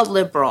you're a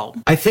liberal.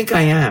 I think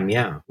I am,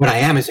 yeah. What I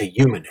am is a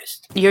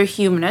humanist. You're a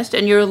humanist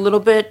and you're a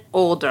little bit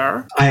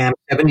older. I am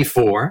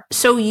 74.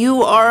 So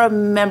you are a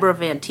member of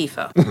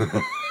Antifa.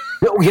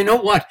 You know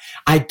what?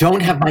 I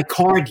don't have my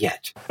card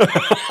yet.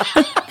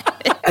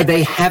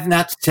 They have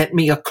not sent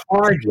me a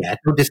card yet.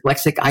 I'm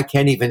dyslexic. I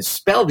can't even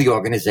spell the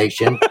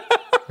organization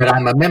that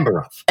I'm a member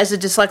of. As a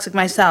dyslexic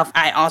myself,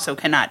 I also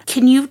cannot.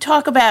 Can you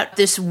talk about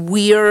this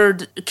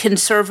weird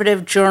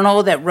conservative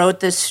journal that wrote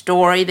this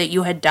story that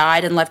you had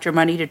died and left your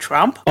money to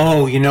Trump?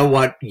 Oh, you know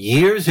what?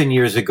 Years and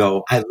years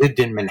ago, I lived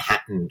in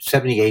Manhattan,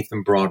 78th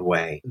and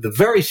Broadway, the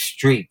very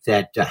street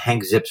that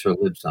Hank Zipser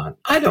lives on.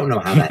 I don't know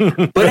how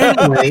that. But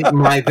anyway,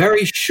 my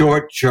very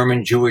short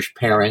German Jewish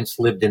parents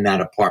lived in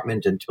that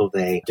apartment until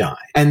they died.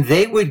 And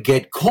they would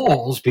get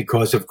calls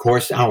because, of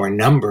course, our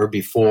number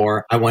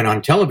before I went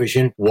on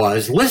television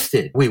was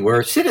listed. We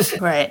were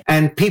citizens. Right.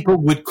 And people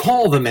would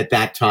call them at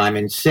that time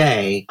and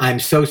say, I'm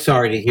so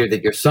sorry to hear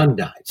that your son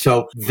died.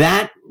 So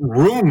that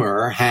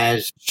rumor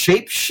has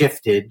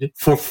shape-shifted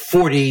for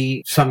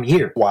 40 some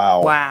years.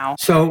 Wow.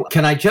 So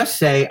can I just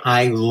say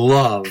I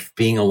love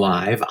being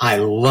alive. I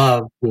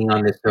love being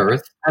on this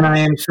earth. And I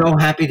am so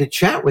happy to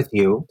chat with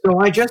you. So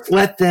I just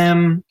let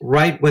them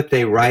write what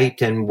they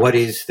write, and what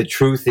is the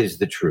truth is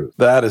the truth.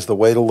 That is the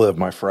way to live,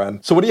 my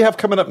friend. So what do you have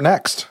coming up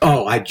next?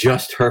 Oh, I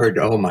just heard,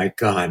 oh my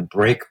God,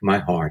 break my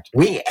heart.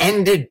 We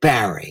ended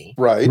Barry.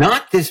 Right.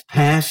 Not this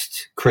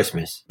past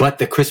Christmas, but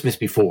the Christmas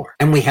before.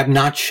 And we have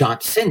not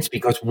shot since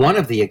because one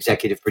of the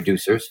executive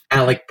producers,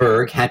 Alec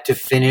Berg, had to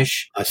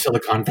finish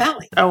Silicon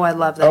Valley. Oh, I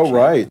love that. Oh, show.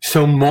 right.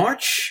 So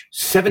March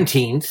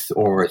 17th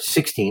or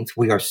 16th,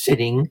 we are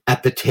sitting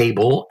at the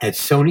table at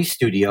Sony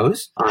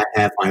Studios. I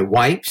have my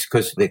wipes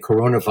because the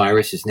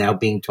coronavirus is now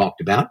being talked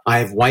about. I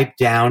have wiped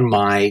down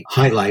my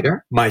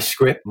highlighter, my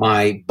script,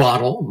 my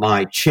bottle,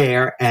 my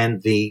chair,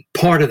 and the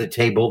part of the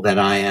table that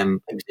I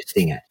am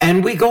existing at.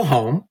 And we go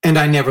home, and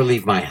I never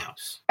leave my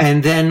house.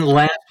 And then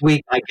last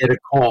week, I get a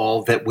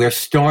call that we're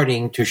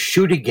starting to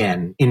shoot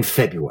again in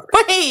February.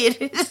 Wait,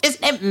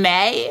 isn't it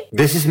May?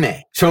 This is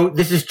May. So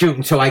this is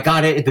June. So I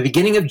got it at the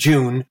beginning of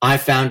June. I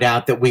found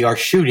out that we are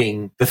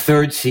shooting the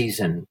 3rd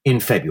season in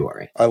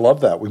February. I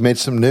love that. We made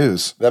some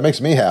news. That makes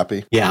me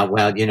happy. Yeah,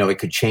 well, you know, it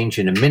could change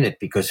in a minute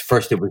because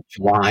first it was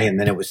July and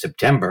then it was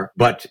September.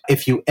 But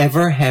if you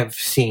ever have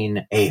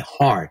seen a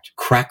heart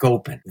crack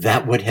open,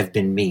 that would have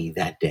been me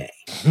that day.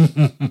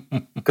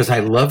 Because I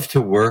love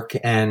to work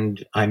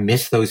and I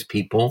miss those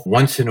people.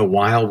 Once in a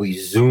while, we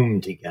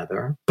Zoom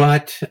together.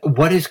 But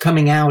what is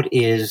coming out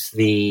is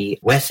the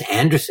Wes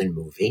Anderson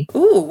movie.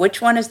 Ooh,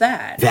 which one is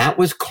that? That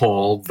was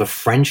called The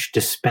French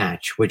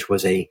Dispatch, which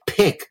was a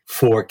pick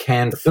for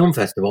Cannes Film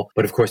Festival.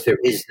 But of course, there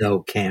is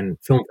no Cannes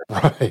Film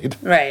Festival.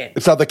 Right.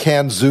 It's not the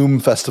Cannes Zoom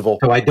Festival.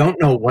 So I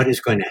don't know what is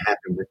going to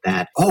happen with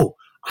that. Oh,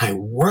 I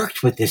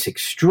worked with this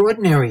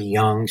extraordinary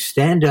young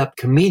stand-up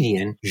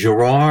comedian,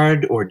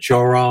 Gerard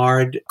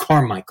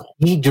Carmichael.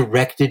 He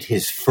directed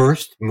his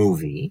first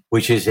movie,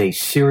 which is a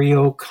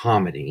serio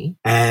comedy,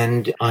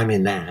 and I'm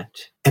in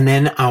that. And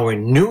then our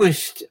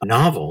newest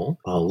novel,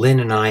 Lynn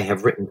and I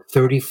have written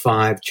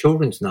 35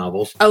 children's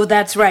novels. Oh,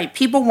 that's right.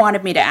 People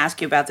wanted me to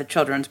ask you about the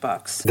children's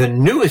books. The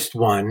newest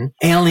one,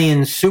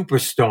 Alien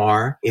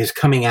Superstar, is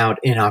coming out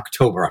in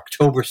October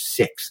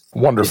 6th.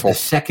 Wonderful. It's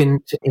the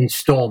second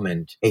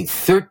installment. A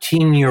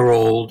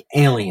 13-year-old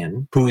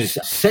alien whose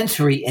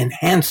sensory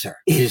enhancer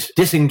is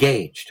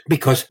disengaged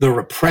because the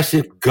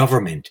repressive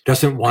government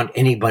doesn't want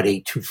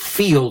anybody to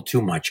feel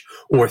too much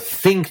or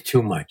think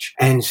too much.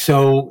 And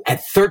so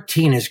at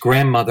 13, his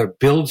grandmother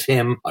builds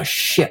him a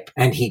ship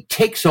and he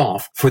takes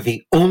off for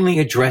the only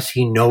address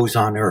he knows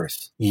on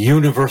Earth,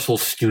 Universal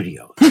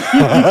Studios.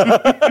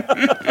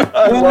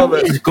 I love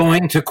it. Who is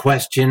going to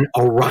question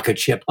a rocket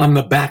ship on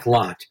the back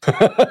lot?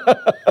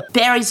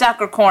 Barry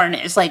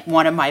Zuckerkorn is like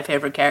one of my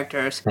favorite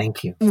characters.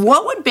 Thank you.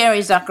 What would Barry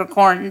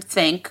Zuckerkorn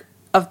think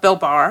of Bill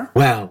Barr?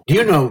 Well, do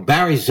you know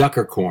Barry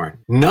Zuckerkorn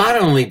not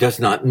only does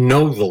not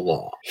know the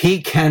law,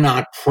 he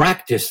cannot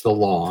practice the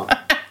law,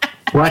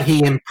 but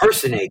he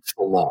impersonates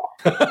the law.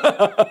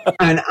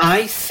 And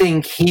I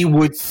think he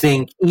would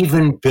think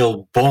even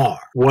Bill Barr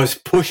was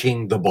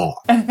pushing the bar.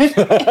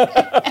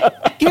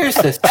 Here's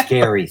the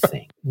scary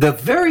thing. The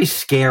very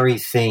scary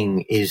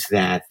thing is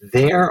that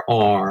there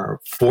are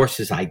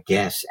forces, I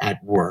guess,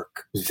 at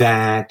work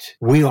that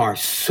we are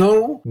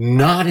so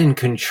not in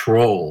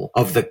control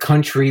of the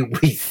country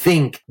we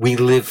think we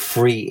live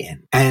free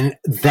in. And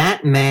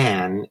that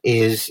man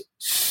is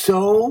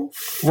so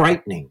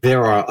frightening.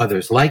 There are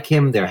others like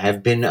him. There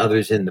have been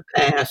others in the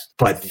past,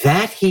 but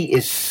that he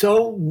is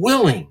so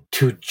willing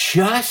to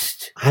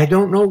just, I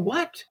don't know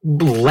what,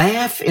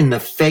 laugh in the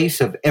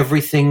face of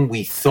everything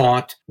we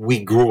thought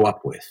we grew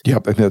up with.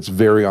 Yep, and that's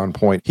very on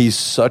point. He's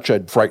such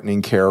a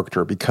frightening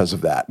character because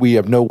of that. We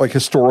have no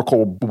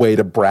historical way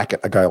to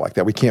bracket a guy like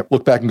that. We can't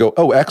look back and go,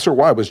 oh, X or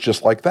Y was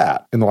just like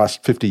that in the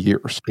last 50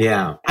 years.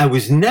 Yeah. I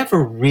was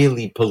never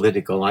really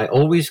political. I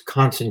always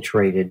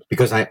concentrated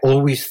because I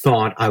always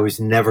thought I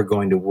was never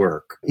going to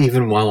work,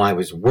 even while I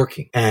was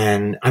working.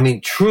 And I mean,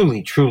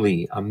 truly,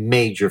 truly a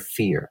major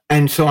fear.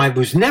 And so I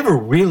was never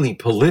really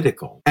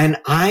political. And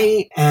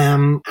I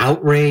am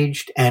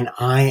outraged and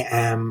I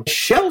am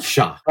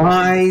shell-shocked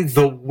by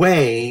the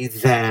way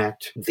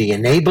that the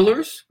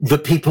enablers, the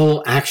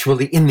people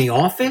actually in the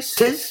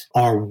offices,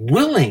 are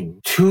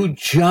willing to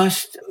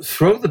just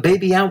throw the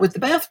baby out with the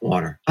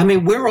bathwater. I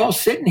mean, we're all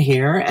sitting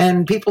here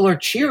and people are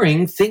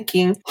cheering,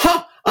 thinking,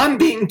 ha! I'm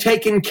being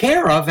taken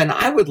care of, and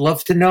I would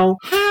love to know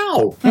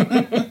how.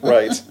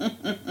 Right.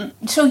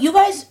 So you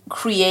guys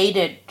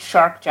created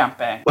shark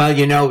jumping. Well,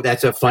 you know,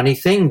 that's a funny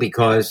thing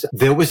because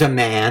there was a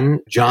man,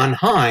 John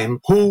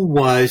Heim, who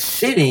was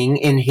sitting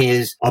in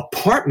his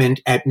apartment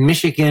at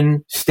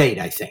Michigan State,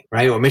 I think,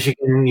 right? Or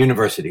Michigan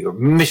University or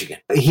Michigan.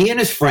 He and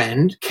his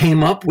friend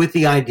came up with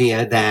the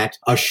idea that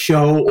a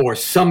show or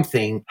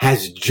something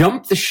has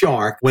jumped the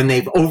shark when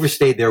they've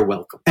overstayed their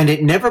welcome. And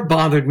it never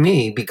bothered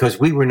me because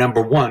we were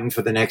number one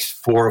for the next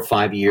 4 or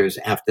 5 years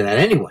after that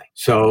anyway.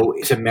 So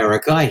it's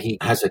America. He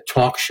has a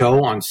talk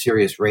show on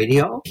Sirius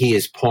Radio. He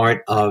is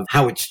part of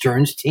Howard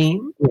Stern's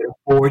team with a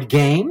board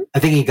game. I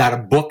think he got a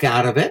book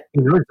out of it.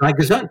 You know, it's like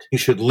gesund. You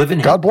should live in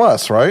it. God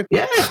bless, right?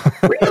 Yeah,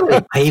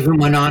 really. I even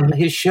went on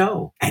his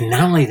show. And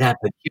not only that,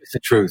 but here's the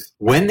truth.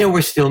 When there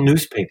were still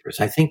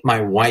newspapers, I think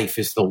my wife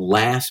is the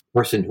last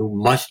person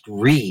who must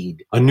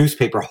read a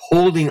newspaper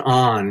holding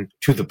on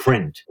to the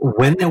print.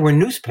 When there were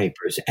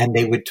newspapers and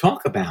they would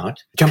talk about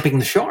jumping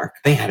the shark,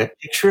 they had a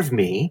picture of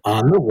me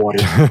on the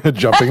water.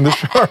 Jumping the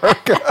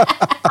shark.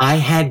 I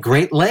had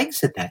great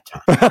legs at that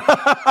time.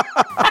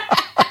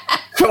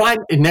 So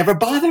it never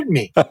bothered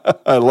me.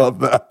 I love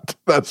that.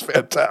 That's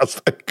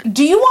fantastic.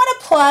 Do you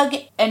want to plug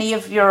any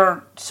of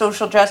your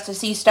social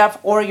justice-y stuff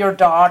or your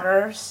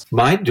daughters?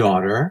 My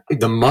daughter,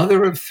 the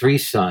mother of 3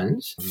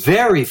 sons,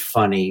 very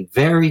funny,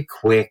 very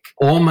quick.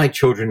 All my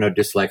children are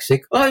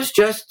dyslexic. I was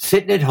just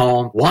sitting at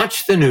home,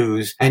 watched the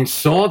news, and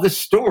saw the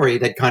story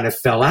that kind of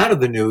fell out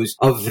of the news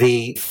of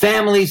the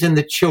families and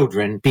the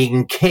children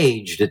being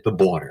caged at the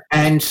border.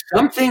 And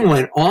something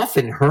went off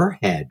in her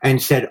head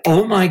and said,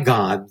 oh my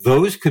God,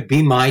 those could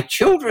be my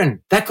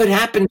children. That could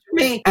happen to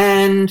me.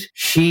 And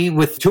she,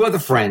 with 2 other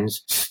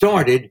friends,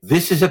 started,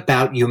 This is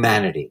About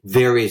Humanity.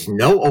 There is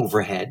no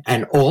overhead,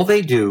 and all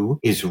they do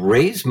is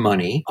raise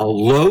money,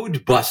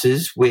 load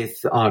buses with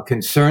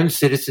concerned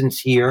citizens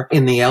here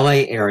in the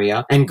LA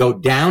area, and go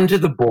down to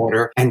the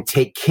border and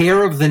take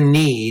care of the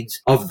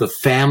needs of the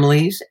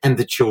families and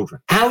the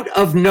children. Out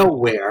of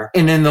nowhere,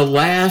 and in the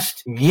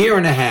last year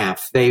and a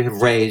half, they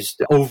have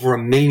raised over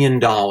 $1 million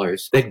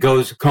that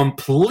goes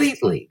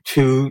completely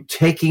to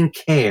taking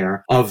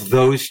care of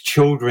those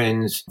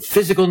children's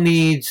physical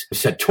needs,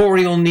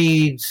 sartorial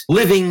needs,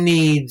 living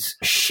needs,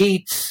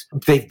 sheets.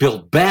 They've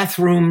built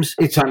bathrooms.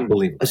 It's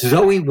unbelievable.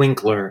 Zoe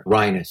Winkler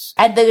Reines.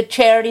 And the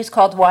charity's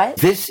called what?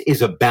 This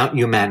is About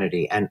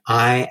Humanity, and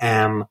I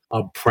am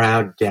a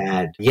proud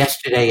dad.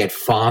 Yesterday at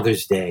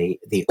Father's Day,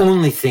 the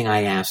only thing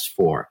I asked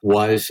for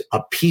was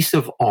a piece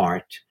of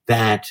art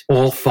that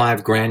all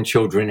 5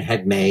 grandchildren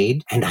had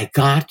made. And I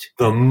got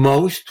the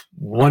most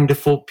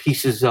wonderful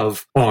pieces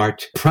of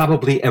art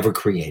probably ever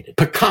created.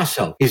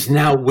 Picasso is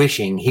now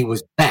wishing he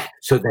was back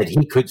so that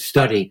he could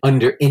study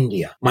under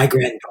India, my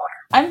granddaughter.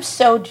 I'm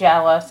so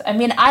jealous. I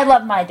mean, I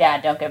love my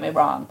dad, don't get me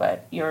wrong,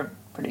 but you're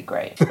pretty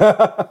great.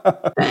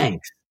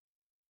 Thanks.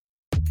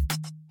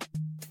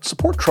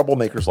 Support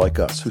troublemakers like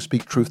us who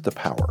speak truth to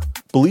power.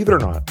 Believe it or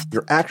not,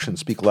 your actions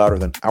speak louder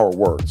than our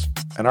words,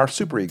 and our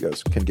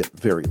superegos can get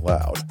very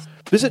loud.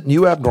 Visit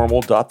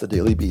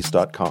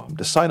newabnormal.thedailybeast.com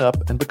to sign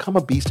up and become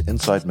a Beast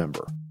Inside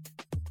member.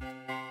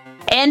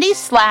 Andy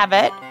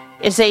Slavitt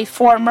is a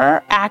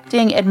former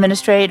acting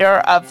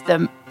administrator of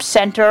the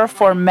Center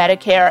for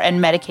Medicare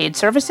and Medicaid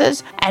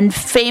Services and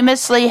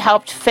famously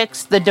helped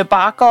fix the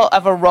debacle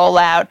of a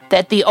rollout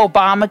that the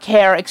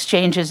Obamacare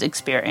exchanges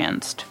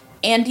experienced.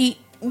 Andy,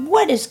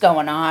 what is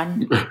going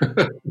on?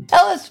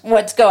 Tell us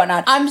what's going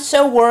on. I'm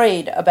so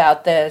worried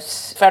about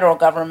this federal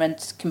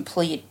government's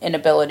complete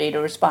inability to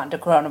respond to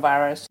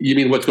coronavirus. You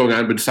mean what's going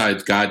on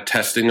besides God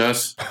testing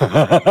us?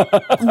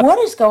 What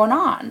is going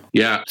on?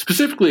 Yeah,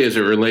 specifically as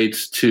it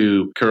relates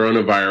to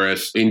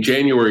coronavirus, in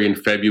January and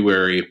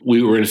February,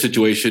 we were in a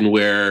situation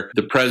where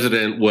the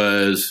president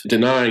was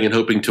denying and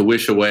hoping to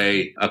wish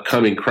away a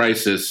coming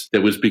crisis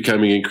that was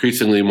becoming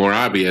increasingly more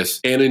obvious.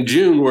 And in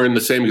June, we're in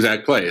the same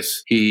exact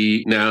place.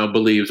 He now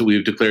believes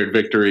we've declared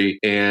victory,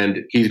 and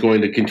he's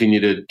going to continue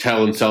to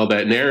tell and sell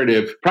that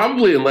narrative,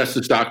 probably unless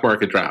the stock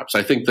market drops.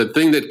 I think the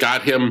thing that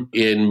got him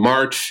in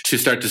March to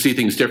start to see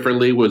things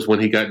differently was when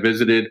he got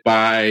visited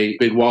by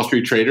big Wall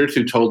Street traders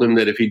who told him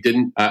that if he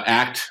didn't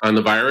act on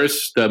the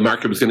virus, the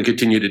market was going to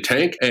continue to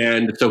tank.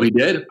 And so he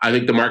did. I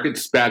think the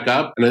market's back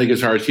up. And I think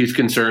as far as he's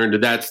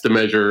concerned, that's the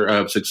measure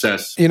of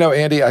success. You know,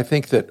 Andy, I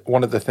think that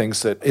one of the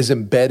things that is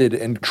embedded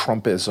in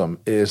Trumpism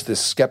is this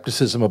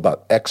skepticism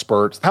about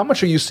experts. How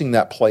much are you seeing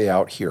that play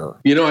out here?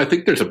 You know, I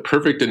think there's a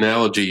perfect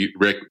analogy,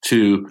 Rick,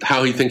 to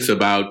how he thinks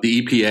about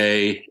the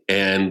EPA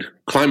and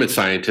climate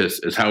scientists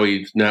is how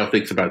he now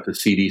thinks about the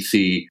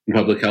CDC and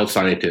public health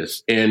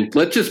scientists. And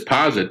let's just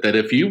posit that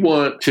if you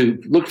want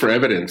to look for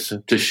evidence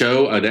to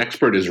show an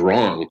expert is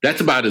wrong,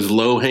 that's about as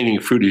low-hanging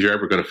fruit as you're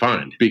ever going to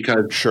find.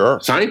 Because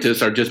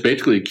scientists are just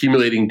basically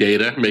accumulating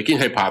data, making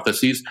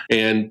hypotheses,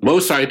 and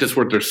most scientists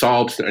worth their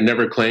salt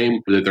never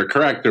claim that they're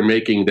correct. They're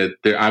making that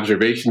the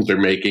observations they're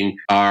making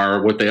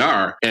are what they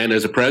are. And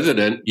as a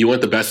president, you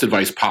want the best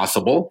advice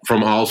possible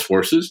from all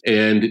sources.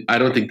 And I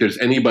don't think there's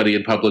anybody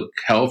in public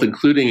health,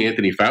 including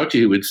Anthony Fauci,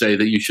 who would say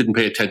that you shouldn't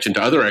pay attention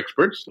to other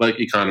experts like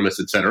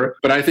economists, et cetera.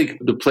 But I think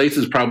the place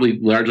is probably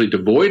largely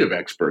devoid of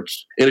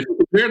experts. And if you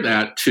compare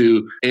that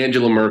to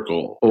Angela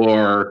Merkel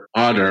or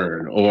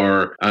Ardern,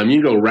 or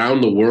you go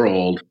around the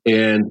world,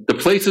 and the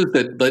places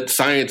that let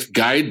science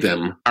guide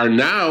them are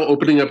now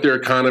opening up their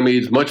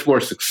economies much more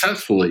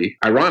successfully,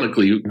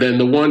 ironically, than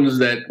the ones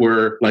that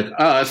were like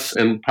us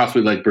and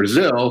possibly like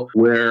Brazil,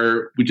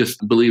 where we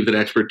just believe that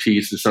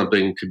expertise is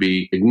something to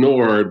be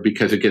ignored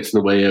because it gets in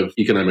the way of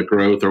economic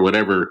growth or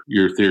whatever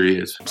your theory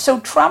is. So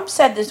Trump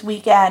said this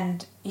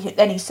weekend,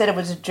 and he said it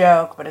was a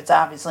joke, but it's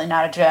obviously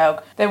not a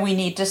joke, that we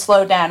need to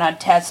slow down on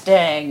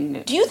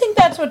testing. Do you think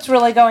that's what's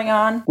really going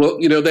on? Well,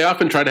 you know, they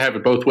often try to have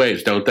it both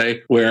ways, don't they?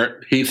 Where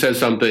he says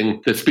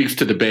something that speaks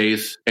to the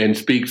base and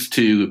speaks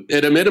to,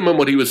 at a minimum,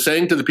 what he was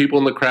saying to the people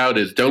in the crowd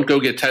is, don't go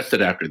get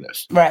tested after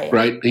this.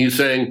 Right? He's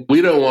saying,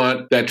 we don't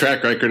want that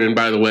track record. And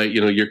by the way,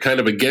 you know, you're kind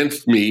of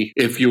against me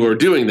if you are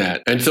doing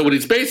that. And so what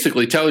he's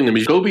basically telling them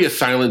is, go be a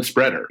silent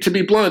spreader. To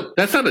be blunt,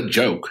 that's not a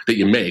joke that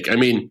you make. I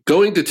mean,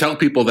 going to tell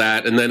people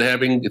that and then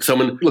having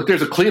someone, look,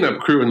 there's a cleanup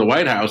crew in the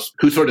White House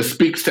who sort of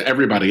speaks to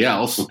everybody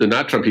else, the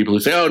not Trump people who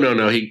say, oh,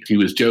 no, he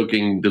was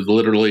joking,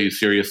 literally,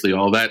 seriously,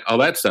 all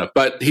that stuff.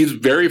 But he's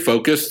very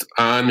focused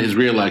on his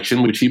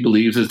reelection, which he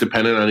believes is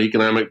dependent on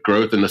economic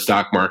growth in the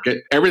stock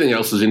market. Everything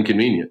else is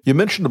inconvenient. You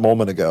mentioned a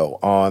moment ago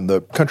on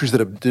the countries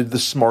that have did the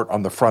smart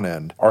on the front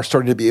end are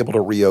starting to be able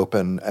to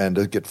reopen and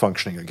to get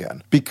functioning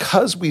again.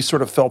 Because we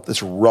sort of felt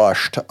this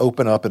rush to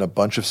open up in a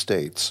bunch of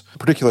states,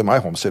 particularly my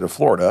home state of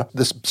Florida,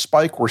 this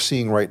spike we're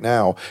seeing right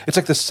now, it's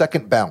like the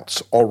second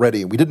bounce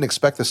already. We didn't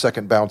expect the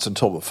second bounce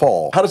until the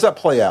fall. How does that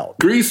play out?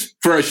 Greece,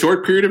 for a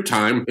short period of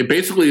time, it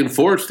basically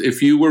enforced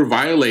if you were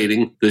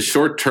violating the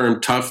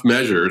short-term tough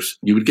measures,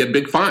 you would get a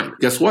big fine.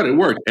 Guess what? It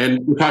worked. And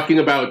we're talking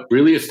about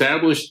really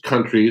established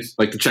countries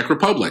like the Czech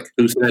Republic,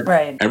 who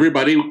said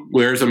everybody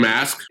wears a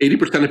mask.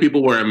 80% of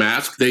people wear a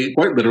mask. They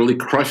quite literally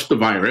crushed the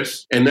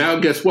virus. And now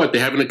guess what? They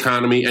have an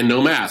economy and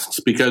no masks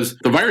because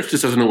the virus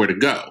just doesn't know where to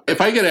go.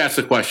 If I get asked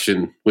a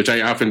question, which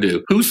I often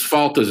do, whose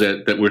fault is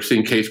it that we're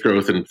seeing case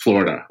growth in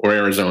Florida or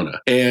Arizona?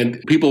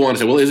 And people want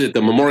to say, well, is it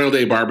the Memorial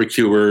Day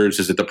barbecuers?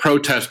 Is it the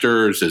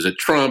protesters? Is it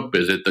Trump?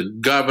 Is it the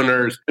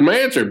governors? And my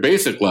answer,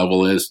 basic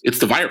level, is it's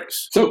the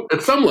virus. So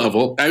at some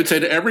level, I would say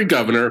to every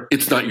governor,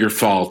 it's not your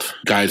fault,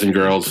 guys and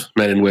girls,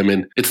 men and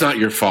women. It's not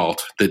your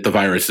fault that the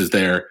virus is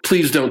there.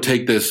 Please don't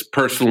take this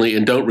personally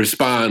and don't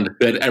respond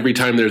that every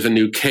time there's a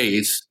new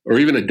case or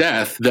even a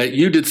death that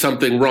you did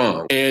something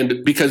wrong.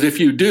 And because if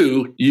you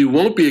do, you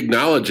won't be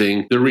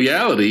acknowledging the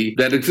reality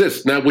that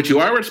exists. Now, what you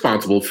are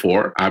responsible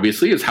for,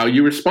 obviously, is how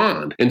you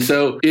respond. And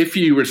so if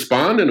you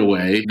respond in a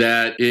way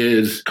that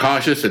is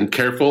cautious and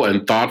careful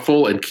and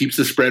thoughtful and keeps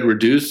the spread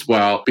reduced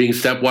while being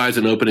stepwise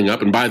and opening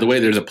up, and by the way,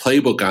 there's a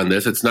playbook on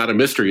this. It's not a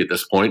mystery at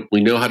this point.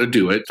 We know how to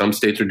do it. Some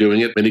states are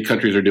doing it. Many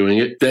countries are doing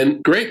it.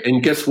 Then great.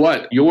 And guess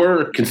what?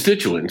 Your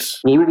constituents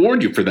will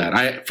reward you for that.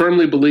 I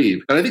firmly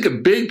believe. And I think a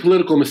big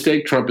political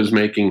mistake Trump is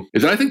making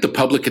is that I think the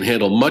public can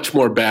handle much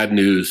more bad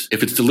news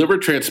if it's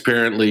delivered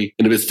transparently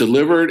and if it's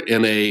delivered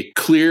in a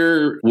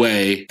clear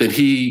way than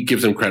he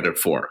gives them credit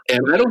for.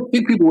 And I don't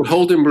think people would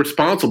hold him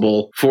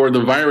responsible for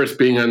the virus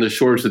being on the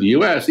shores of the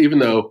U.S., even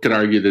though I could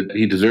argue that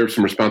he deserves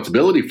some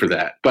responsibility for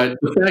that. But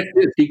the fact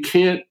is, he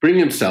can't bring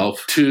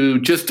himself to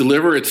just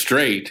deliver it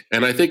straight.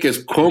 And I think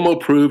as Cuomo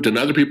proved and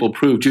other people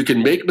proved, you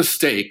can make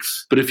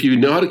mistakes, but if you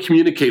know how to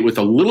communicate with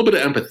a little bit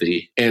of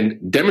empathy and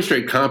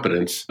demonstrate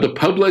competence, the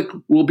public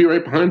will be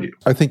right behind you.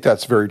 I think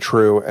that's very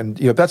true. And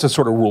that's a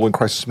sort of rule in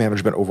crisis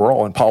management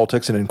overall in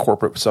politics and in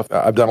corporate stuff.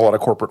 I've done a lot of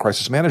corporate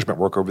crisis management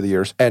work over the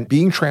years, and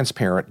being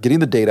transparent, getting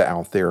the data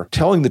out there,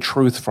 telling the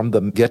truth from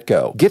the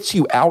get-go gets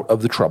you out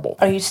of the trouble.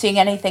 Are you seeing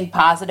anything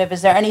positive?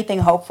 Is there anything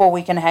hopeful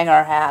we can hang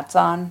our hats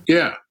on?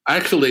 Yeah.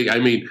 Actually, I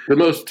mean, the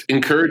most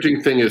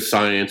encouraging thing is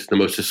science. The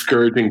most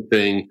discouraging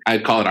thing,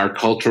 I'd call it our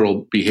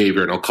cultural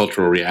behavior and our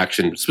cultural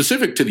reaction,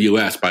 specific to the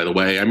U.S., by the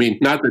way. I mean,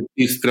 not that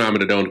these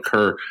phenomena don't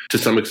occur to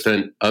some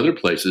extent other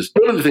places.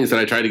 One of the things that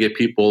I try to get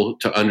people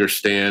to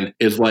understand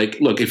is like,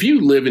 look, if you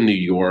live in New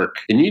York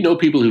and you know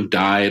people who've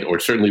died or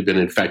certainly been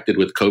infected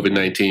with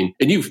COVID-19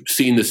 and you've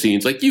seen the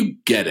scenes, like you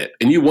get it.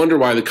 And you wonder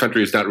why the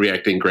country is not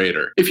reacting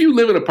greater. If you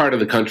live in a part of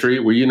the country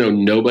where you know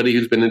nobody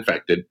who's been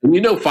infected and you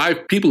know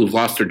 5 people who've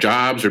lost their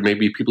jobs or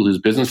maybe people whose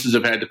businesses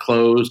have had to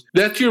close.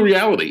 That's your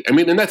reality. I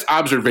mean, and that's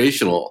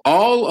observational.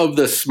 All of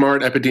the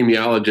smart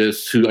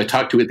epidemiologists who I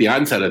talked to at the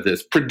onset of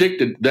this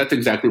predicted that's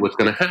exactly what's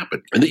going to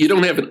happen. And that you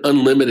don't have an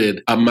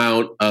unlimited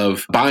amount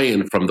of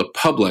buy-in from the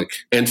public.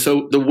 And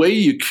so the way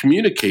you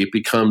communicate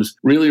becomes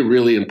really,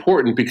 really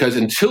important because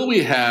until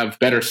we have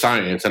better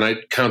science, and I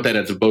count that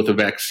as both a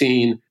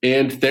vaccine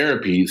and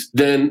therapies,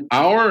 then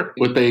our,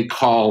 what they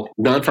call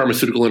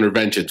non-pharmaceutical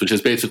interventions, which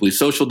is basically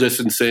social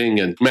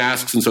distancing and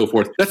masks and so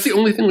forth, that's the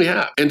only thing we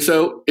have. And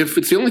so if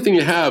it's the only thing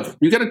you have,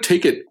 you got to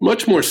take it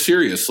much more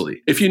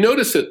seriously. If you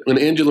notice that when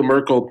Angela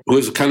Merkel, who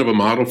is kind of a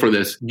model for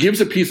this,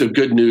 gives a piece of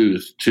good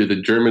news to the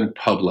German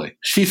public,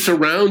 she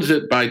surrounds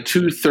it by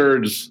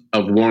 2/3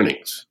 of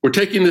warnings. We're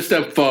taking this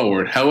step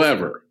forward.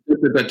 However,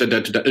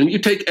 and you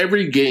take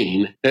every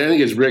gain, and I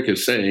think as Rick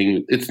is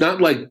saying, it's not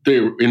like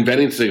they're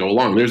inventing as they go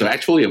along. There's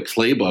actually a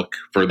playbook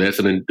for this.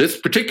 And in this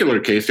particular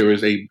case, there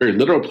was a very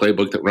literal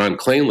playbook that Ron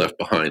Klain left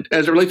behind.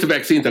 As it relates to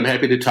vaccines, I'm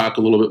happy to talk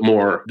a little bit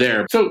more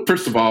there. So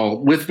first of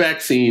all, with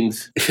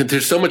vaccines,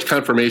 there's so much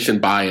confirmation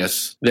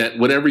bias that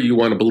whatever you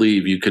want to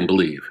believe, you can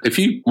believe. If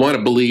you want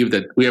to believe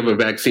that we have a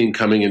vaccine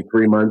coming in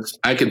 3 months,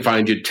 I can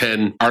find you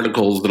 10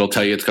 articles that'll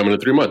tell you it's coming in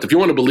 3 months. If you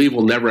want to believe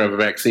we'll never have a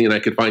vaccine, I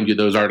could find you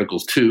those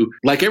articles too.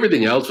 Like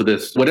everything else with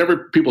this,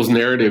 whatever people's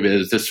narrative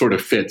is, this sort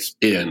of fits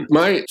in.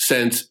 My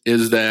sense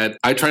is that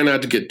I try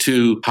not to get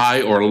too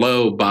high or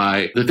low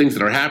by the things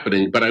that are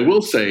happening, but I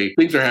will say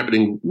things are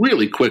happening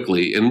really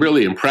quickly and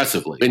really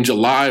impressively. In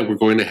July, we're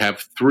going to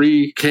have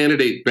 3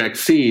 candidate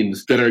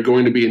vaccines that are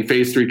going to be in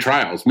phase 3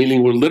 trials,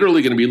 meaning we're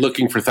literally going to be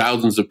looking for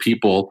thousands of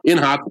people in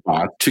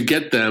hotspots to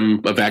get them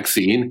a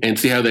vaccine and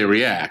see how they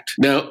react.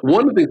 Now,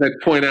 one of the things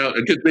I point out,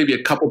 just maybe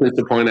a couple things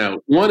to point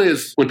out. One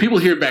is when people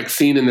hear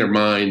vaccine in their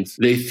minds,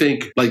 they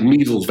think like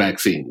measles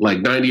vaccine, like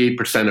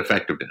 98%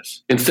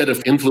 effectiveness, instead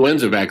of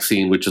influenza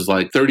vaccine, which is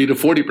like 30 to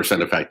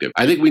 40% effective.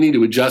 I think we need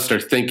to adjust our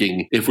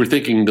thinking. If we're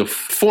thinking the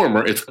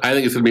former, I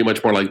think it's going to be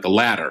much more like the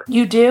latter.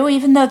 You do,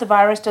 even though the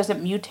virus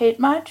doesn't mutate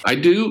much? I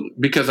do,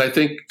 because I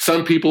think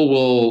some people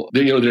will,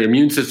 their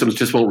immune systems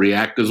just won't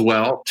react as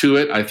well to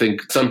it. I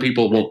think some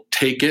people won't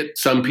take it.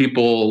 Some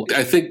people,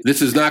 I think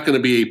this is not going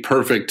to be a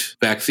perfect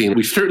vaccine.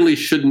 We certainly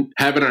shouldn't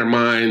have in our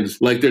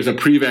minds like there's a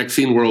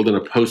pre-vaccine world and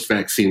a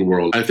post-vaccine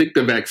world. I think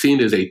the vaccine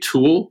is a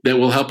tool that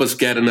will help us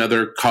get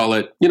another, call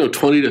it,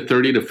 20 to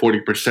 30 to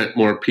 40%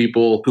 more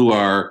people who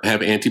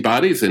have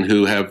antibodies and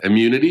who have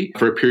immunity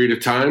for a period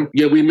of time.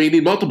 Yeah, we may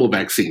need multiple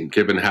vaccines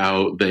given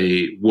how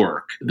they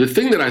work. The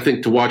thing that I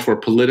think to watch more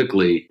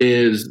politically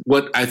is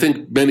what I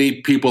think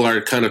many people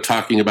are kind of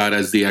talking about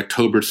as the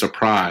October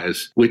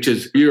surprise, which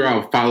is you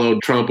all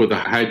followed Trump with a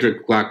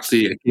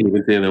hydroxy, I can't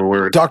even say the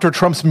word. Dr.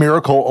 Trump's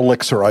miracle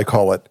elixir, I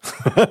call it.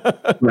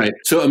 Right.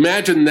 So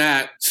imagine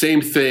that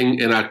same thing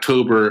in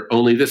October,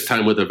 only this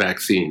time with a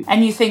vaccine.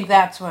 And you think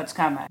that's what's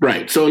coming?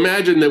 Right. So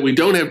imagine that we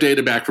don't have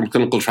data back from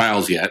clinical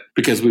trials yet,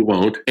 because we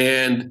won't,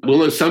 and we'll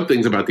know some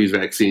things about these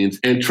vaccines.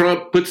 And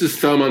Trump puts his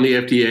thumb on the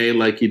FDA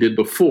like he did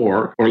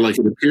before, or like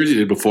it appears he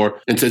did before,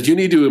 and says, you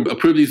need to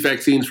approve these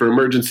vaccines for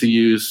emergency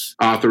use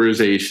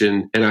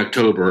authorization in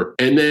October.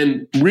 And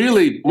then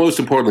really, most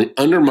importantly,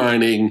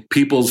 undermining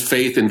people's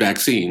faith in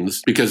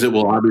vaccines, because it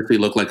will obviously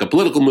look like a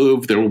political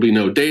move. There will be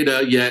no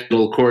data yet.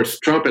 Well, of course,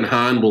 Trump and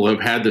Han will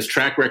have had this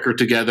track record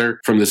together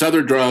from this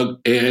other drug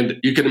drug. And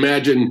you can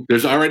imagine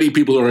there's already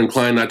people who are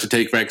inclined not to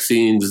take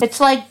vaccines. It's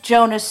like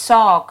Jonas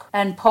Salk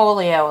and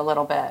polio a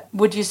little bit,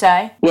 would you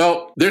say?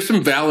 Well, there's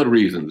some valid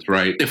reasons,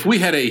 right? If we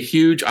had a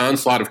huge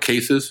onslaught of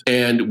cases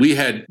and we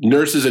had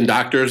nurses and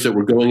doctors that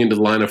were going into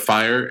the line of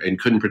fire and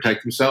couldn't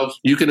protect themselves,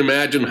 you can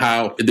imagine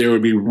how there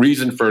would be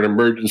reason for an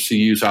emergency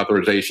use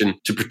authorization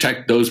to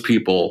protect those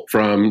people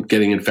from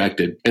getting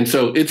infected. And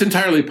so it's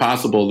entirely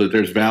possible that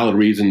there's valid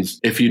reasons.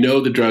 If you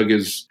know the drug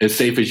is as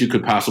safe as you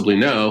could possibly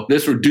know,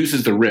 this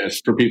reduces the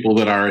risk for people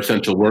that are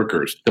essential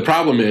workers. The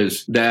problem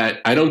is that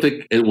I don't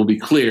think it will be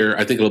clear.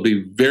 I think it'll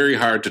be very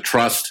hard to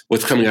trust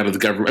what's coming out of the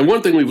government. And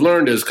one thing we've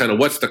learned is kind of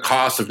what's the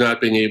cost of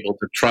not being able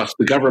to trust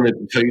the government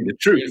to tell you the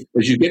truth.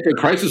 As you get to a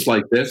crisis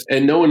like this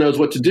and no one knows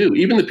what to do,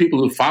 even the people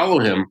who follow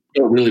him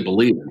don't really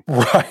believe him.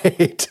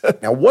 Right.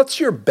 Now, what's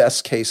your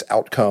best case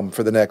outcome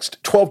for the next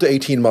 12 to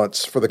 18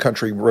 months for the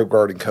country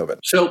regarding COVID?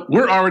 So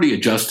we're already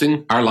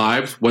adjusting our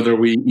lives, whether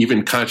we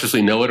even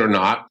consciously know it or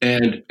not.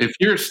 And if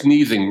you're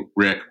sneezing,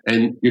 Rick,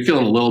 and you're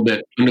feeling a little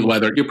bit under the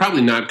weather, you're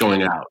probably not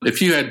going out.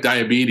 If you had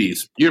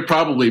diabetes, you're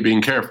probably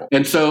being careful.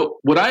 And so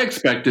what I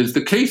expect is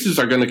the cases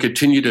are going to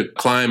continue to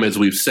climb, as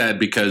we've said,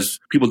 because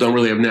people don't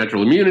really have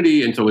natural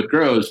immunity, and so it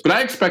grows. But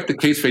I expect the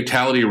case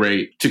fatality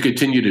rate to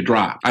continue to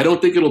drop. I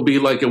don't think it'll be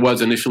like it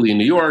was initially in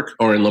New York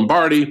or in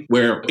Lombardy,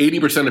 where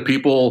 80% of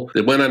people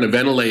that went on a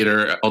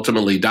ventilator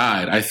ultimately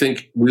died. I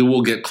think we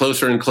will get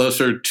closer and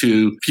closer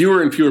to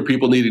fewer and fewer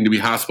people needing to be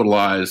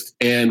hospitalized,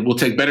 and we'll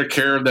take better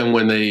care of them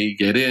when they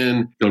get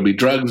in. There'll be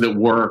drugs that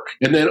work.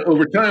 And then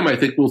over time, I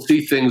think we'll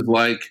see things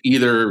like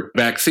either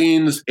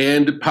vaccines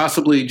and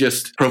possibly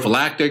just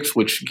prophylactics,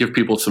 which give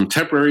people some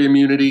temporary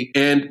immunity.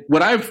 And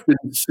what I've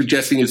been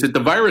suggesting is that the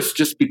virus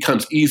just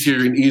becomes easier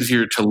and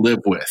easier to live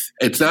with.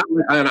 It's not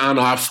an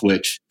on-off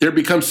switch. There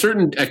become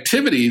certain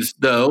activities,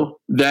 though,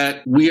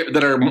 that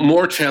are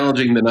more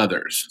challenging than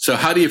others. So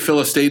how do you fill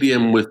a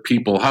stadium with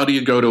people? How do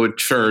you go to a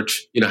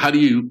church? How do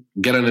you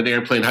get on an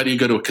airplane? How do you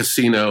go to a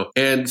casino?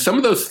 And some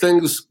of those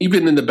things,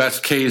 even in the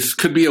best case,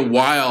 could be a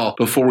while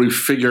before we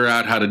figure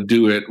out how to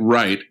do it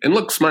right. And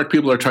look, smart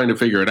people are trying to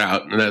figure it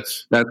out, and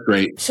that's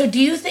great. So do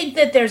you think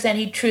that there's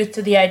any truth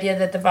to the idea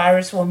that the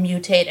virus will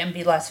mutate and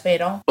be less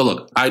fatal? Well,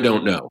 look, I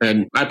don't know.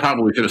 And I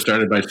probably should have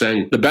started by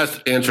saying the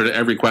best answer to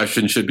every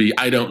question should be,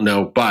 I don't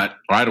know, but,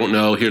 or I don't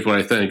know, here's what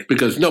I think,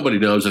 because nobody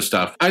knows this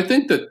stuff. I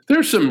think that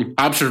there's some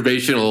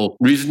observational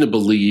reason to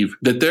believe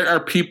that there are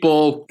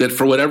people that,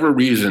 for whatever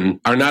reason,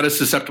 are not as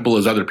susceptible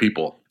as other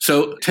people.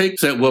 So take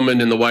that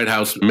woman in the White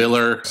House,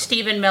 Miller.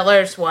 Stephen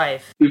Miller's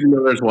wife. Stephen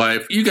Miller's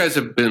wife. You guys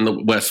have been in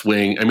the West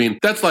Wing. I mean,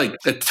 that's like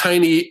a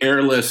tiny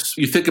airless.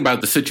 You think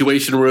about the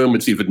Situation Room,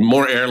 it's even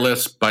more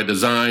airless by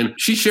design.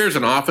 She shares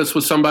an office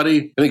with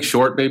somebody, I think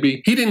Short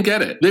maybe. He didn't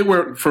get it. They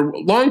were for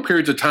long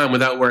periods of time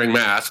without wearing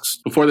masks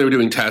before they were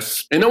doing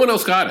tests, and no one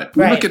else got it.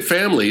 Right. You look at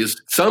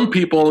families. Some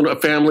people in a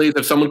family,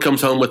 if someone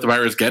comes home with the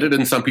virus, get it,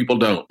 and some people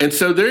don't. And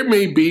so there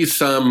may be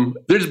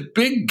there's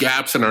big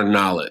gaps in our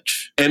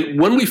knowledge.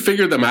 And when we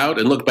figure them out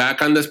and look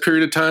back on this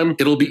period of time,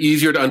 it'll be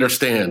easier to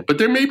understand. But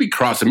there may be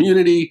cross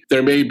immunity,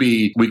 there may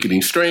be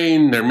weakening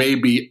strain, there may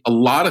be a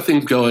lot of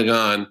things going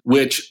on,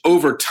 which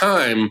over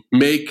time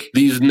make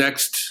these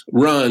next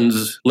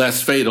runs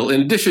less fatal,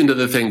 in addition to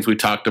the things we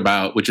talked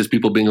about, which is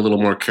people being a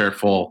little more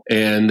careful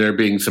and there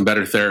being some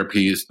better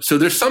therapies. So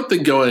there's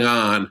something going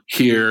on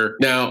here.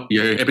 Now,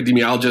 your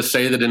epidemiologists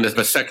say that if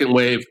a second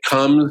wave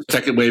comes,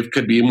 second wave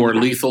could be a more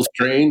lethal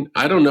strain.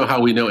 I don't know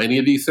how we know any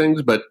of these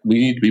things, but we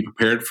need to be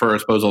prepared for, I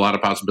suppose, a lot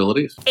of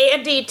possibilities.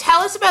 Andy,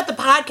 tell us about the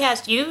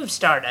podcast you've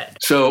started.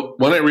 So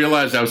when I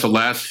realized I was the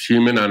last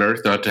human on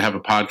Earth not to have a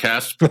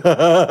podcast,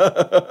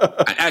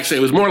 actually,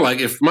 it was more like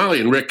if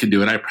Molly and Rick could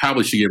do it, I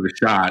probably should give it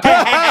a shot.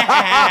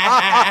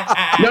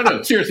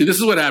 No, seriously, this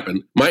is what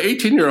happened. My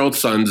 18-year-old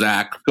son,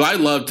 Zach, who I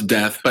love to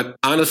death, but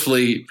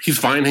honestly, he's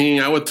fine hanging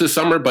out with this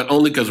summer, but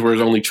only because we're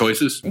his only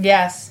choices.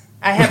 Yes,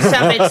 I have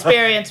some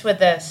experience with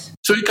this.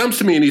 So he comes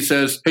to me and he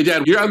says, hey,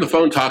 Dad, you're on the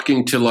phone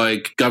talking to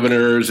like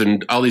governors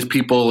and all these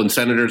people and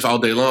senators all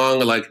day long.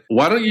 Like,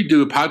 why don't you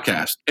do a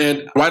podcast?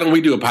 And why don't we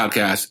do a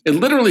podcast?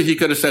 And literally he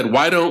could have said,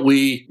 why don't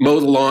we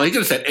mow the lawn? He could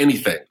have said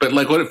anything. But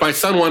like, what if my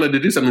son wanted to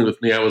do something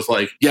with me? I was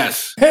like,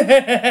 yes.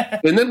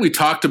 And then we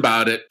talked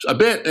about it a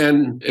bit.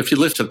 And if you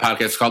listen to the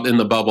podcast, it's called In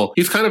the Bubble.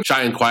 He's kind of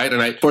shy and quiet.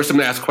 And I forced him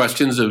to ask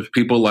questions of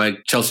people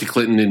like Chelsea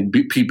Clinton and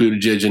Pete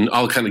Buttigieg and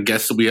all kind of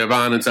guests that we have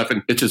on and stuff.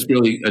 And it's just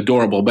really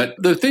adorable. But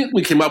the thing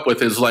we came up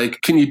with is like,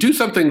 can you do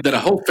something that a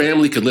whole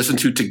family could listen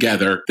to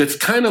together that's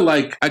kind of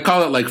like, I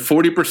call it like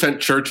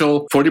 40%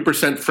 Churchill,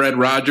 40% Fred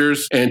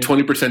Rogers, and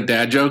 20%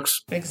 dad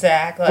jokes?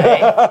 Exactly.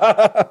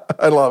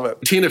 I love it.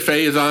 Tina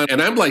Fey is on,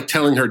 and I'm like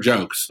telling her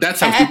jokes. That's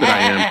how stupid I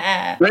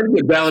am. Trying to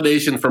get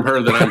validation from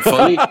her that I'm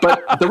funny,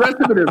 but the rest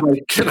of it is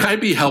like, can I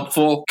be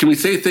helpful? Can we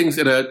say things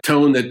in a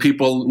tone that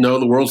people know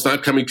the world's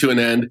not coming to an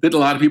end, that a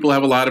lot of people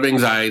have a lot of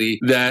anxiety,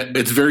 that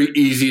it's very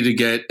easy to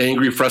get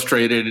angry,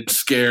 frustrated,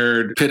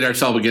 scared, pit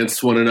ourselves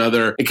against one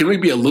another. And can we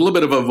be a little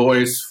bit of a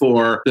voice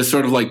for this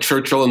sort of like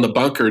Churchill in the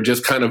bunker,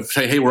 just kind of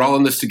say, hey, we're all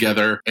in this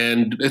together.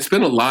 And it's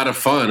been a lot of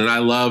fun. And I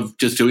love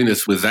just doing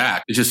this with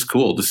Zach. It's just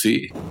cool to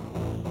see.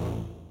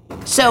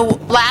 So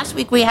last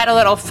week we had a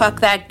little fuck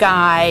that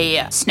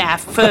guy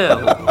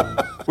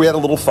snafu. We had a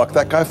little fuck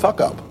that guy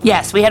fuck up.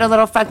 Yes, we had a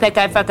little fuck that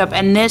guy fuck up.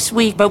 And this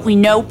week, but we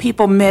know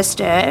people missed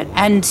it.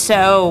 And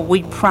so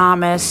we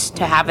promise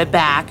to have it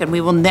back. And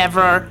we will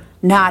never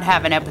not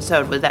have an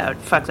episode without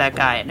fuck that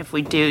guy. And if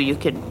we do, you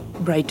can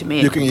write to me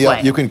and complain.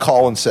 Yeah, you can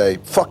call and say,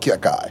 fuck that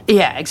guy.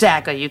 Yeah,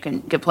 exactly. You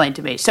can complain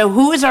to me. So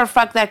who is our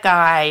fuck that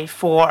guy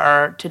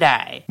for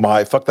today?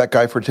 My fuck that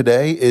guy for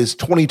today is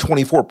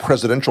 2024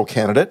 presidential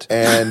candidate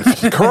and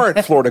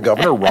current Florida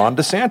Governor Ron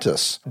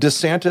DeSantis.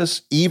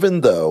 DeSantis,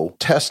 even though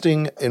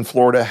testing in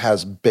Florida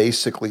has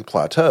basically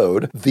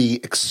plateaued,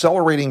 the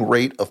accelerating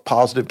rate of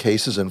positive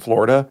cases in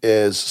Florida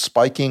is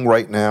spiking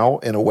right now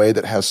in a way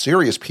that has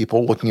serious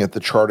people looking at the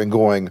chart and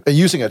going, and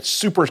using a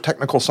super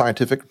technical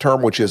scientific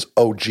term, which is,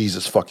 oh,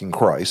 Jesus fucking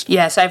Christ.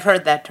 Yes, I've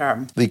heard that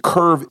term. The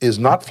curve is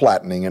not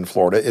flattening in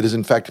Florida. It is,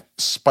 in fact,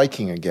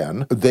 spiking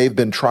again. They've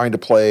been trying to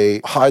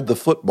play hide the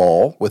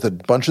football with a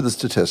bunch of the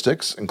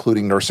statistics,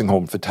 including nursing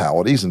home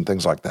fatalities and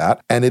things like that,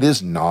 and it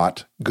is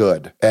not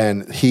good.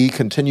 And he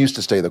continues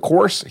to stay the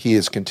course. He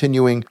is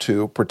continuing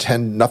to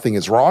pretend nothing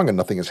is wrong and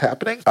nothing is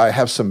happening. I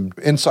have some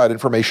inside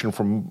information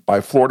from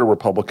my Florida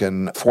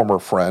Republican former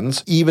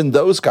friends. Even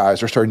those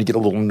guys are starting to get a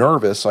little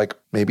nervous, like,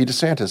 maybe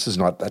DeSantis is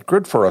not that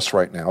good for us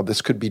right now.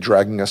 This could be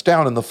dragging us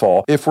down in the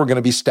fall if we're going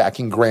to be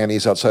stacking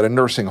grannies outside of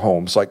nursing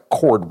homes like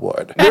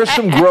cordwood. There's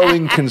some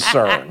growing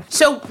concern.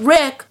 So,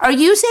 Rick, are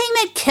you saying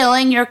that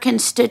killing your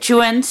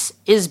constituents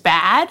is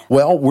bad?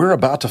 Well, we're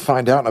about to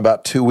find out in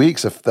about 2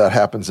 weeks if that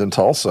happens in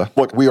Tulsa.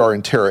 Look, we are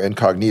in terra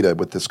incognita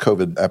with this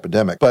COVID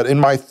epidemic. But in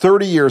my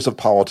 30 years of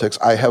politics,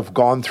 I have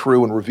gone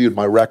through and reviewed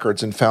my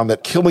records and found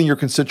that killing your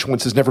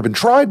constituents has never been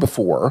tried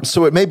before.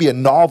 So it may be a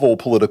novel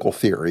political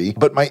theory,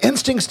 but my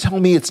instincts tell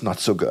me it's not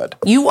so good.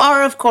 You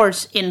are, of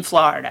course, in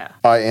Florida.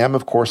 I am,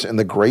 of course, in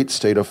the great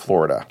state of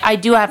Florida. I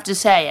do have to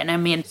say, and I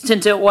mean,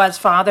 since it was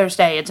Father's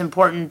Day, it's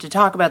important to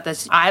talk about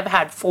this. I've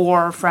had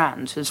 4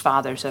 friends whose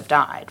fathers have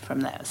died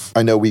from this.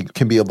 I know we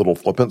can be a little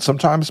flippant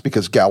sometimes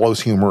because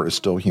gallows humor is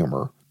still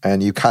humor.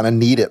 And you kind of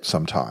need it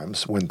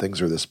sometimes when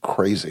things are this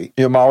crazy.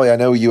 You know, Molly, I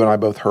know you and I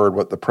both heard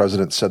what the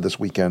president said this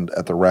weekend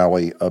at the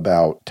rally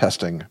about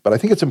testing, but I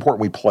think it's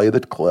important we play the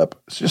clip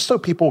just so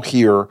people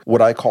hear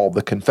what I call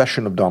the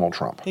confession of Donald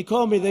Trump. They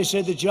called me, they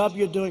said, the job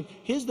you're doing,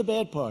 here's the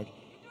bad part.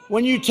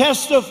 When you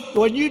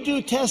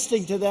do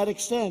testing to that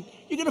extent,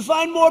 you're going to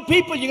find more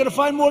people, you're going to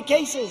find more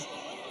cases.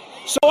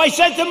 So I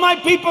said to my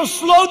people,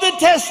 slow the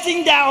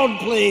testing down,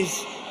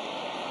 please.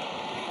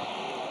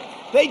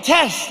 They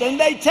test and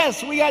they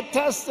test. We got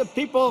tests that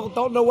people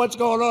don't know what's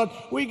going on.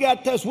 We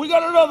got tests. We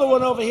got another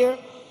one over here.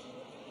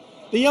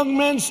 The young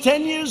man's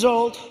 10 years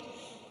old.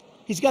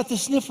 He's got the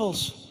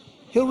sniffles.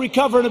 He'll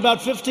recover in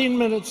about 15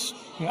 minutes.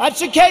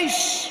 That's the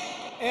case.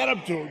 Add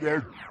him to it,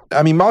 man.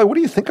 I mean, Molly, what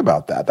do you think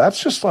about that?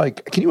 That's just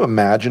like, can you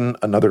imagine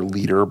another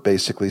leader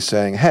basically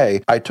saying,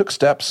 hey, I took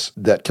steps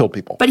that killed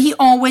people? But he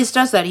always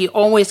does that. He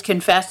always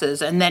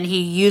confesses, and then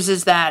he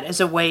uses that as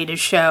a way to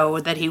show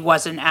that he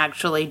wasn't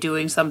actually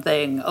doing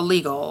something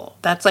illegal.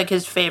 That's like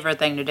his favorite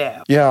thing to do.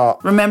 Yeah.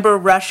 Remember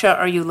Russia,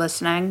 are you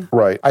listening?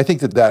 Right. I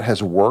think that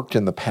has worked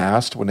in the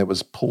past when it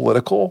was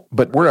political,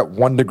 but we're at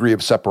 1 degree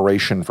of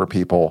separation for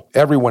people.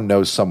 Everyone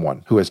knows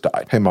someone who has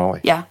died. Hey,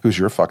 Molly. Yeah. Who's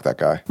your fuck that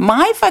guy?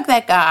 My fuck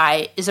that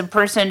guy is a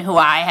person who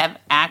I have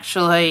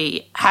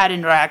actually had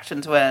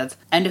interactions with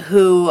and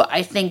who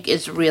I think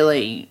is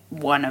really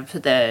one of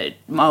the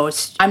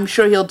most, I'm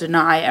sure he'll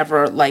deny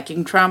ever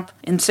liking Trump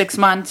in 6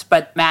 months,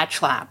 but Matt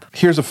Schlapp.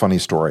 Here's a funny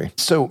story.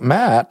 So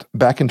Matt,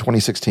 back in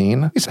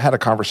 2016, he's had a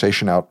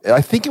conversation out, I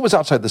think it was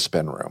outside the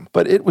spin room,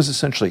 but it was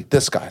essentially,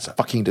 this guy's a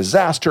fucking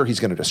disaster. He's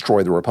going to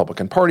destroy the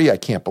Republican Party. I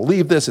can't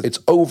believe this. It's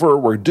over.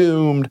 We're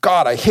doomed.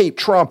 God, I hate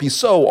Trump. He's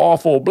so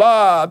awful.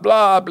 Blah,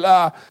 blah,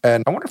 blah.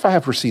 And I wonder if I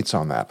have receipts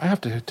on that. I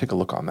have to take a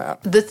look on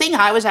that. The thing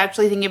I was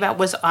actually thinking about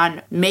was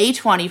on May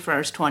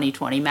 21st,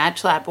 2020, Matt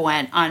Schlapp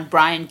went on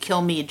Brian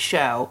Kilmeade's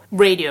show,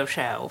 radio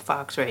show,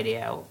 Fox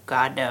Radio.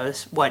 God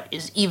knows what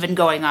is even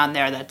going on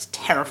there. That's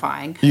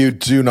terrifying. You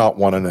do not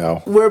want to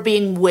know. We're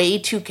being way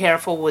too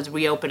careful with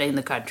reopening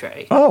the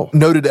country. Oh,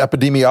 noted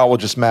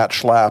epidemiologist Matt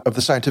Schlapp of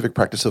the scientific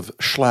practice of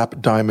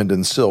Schlapp, Diamond,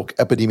 and Silk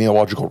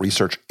Epidemiological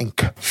Research,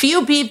 Inc.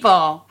 Few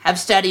people have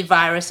studied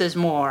viruses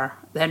more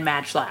than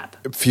Matt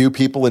Schlapp. Few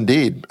people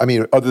indeed. I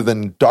mean, other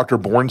than Dr.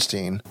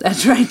 Bornstein.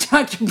 That's right,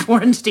 Dr.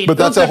 Bornstein. But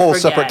that's a whole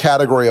separate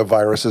category of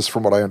viruses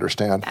from what I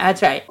understand.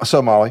 That's right.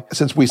 So, Molly,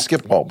 since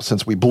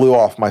we blew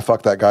off my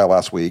fuck that guy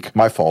last week,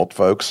 my fault,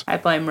 folks. I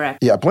blame Rick.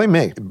 Yeah, blame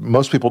me.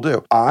 Most people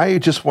do. I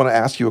just want to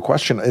ask you a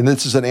question, and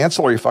this is an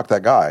ancillary fuck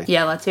that guy.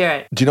 Yeah, let's hear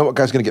it. Do you know what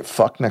guy's going to get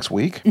fucked next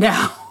week?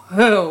 No.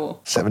 Who?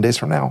 7 days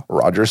from now,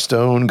 Roger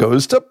Stone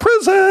goes to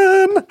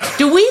prison.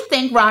 Do we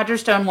think Roger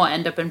Stone will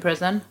end up in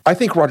prison? I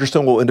think Roger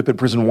Stone will end up in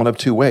prison one of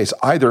two ways.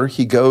 Either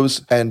he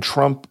goes and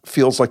Trump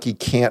feels like he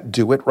can't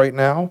do it right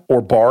now,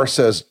 or Barr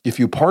says, if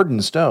you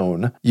pardon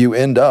Stone, you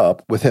end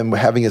up with him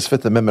having his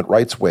Fifth Amendment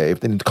rights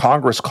waived. Then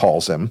Congress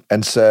calls him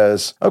and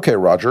says, okay,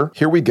 Roger,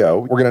 here we go.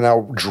 We're going to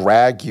now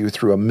drag you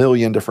through a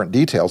million different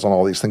details on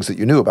all these things that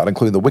you knew about,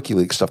 including the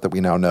WikiLeaks stuff that we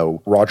now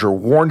know. Roger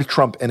warned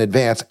Trump in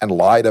advance and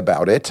lied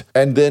about it.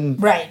 And then...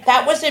 Right.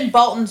 That was in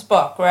Bolton's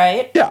book,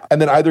 right? Yeah.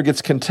 And then either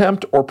gets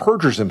contempt or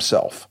perjures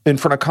himself in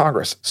front of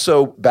Congress.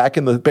 So back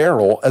in the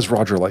barrel, as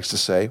Roger likes to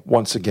say,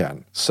 once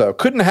again. So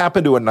couldn't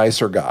happen to a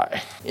nicer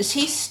guy. Is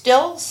he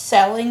still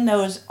selling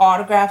those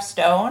autographed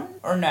Stone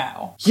or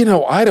no? You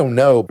know, I don't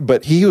know,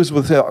 but he who's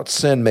without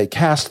sin may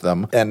cast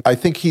them. And I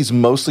think he's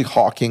mostly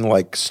hawking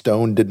like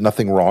Stone did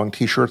nothing wrong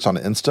t-shirts on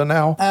Insta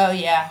now. Oh,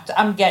 yeah.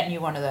 I'm getting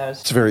you one of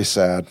those. It's very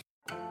sad.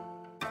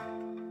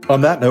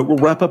 On that note, we'll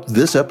wrap up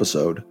this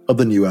episode of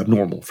The New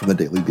Abnormal from The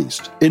Daily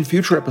Beast. In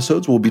future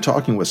episodes, we'll be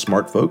talking with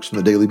smart folks from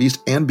The Daily Beast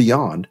and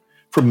beyond,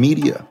 from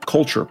media,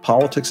 culture,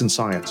 politics, and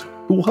science,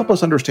 who will help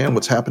us understand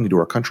what's happening to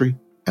our country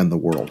and the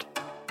world.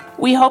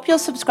 We hope you'll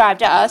subscribe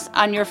to us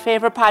on your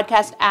favorite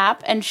podcast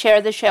app and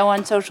share the show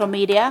on social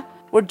media.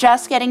 We're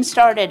just getting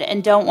started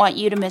and don't want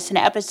you to miss an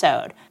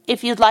episode.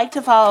 If you'd like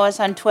to follow us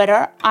on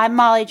Twitter, I'm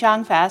Molly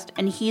Jongfast,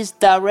 and he's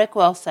the Rick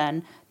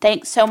Wilson.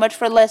 Thanks so much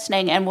for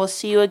listening, and we'll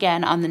see you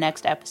again on the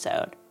next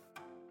episode.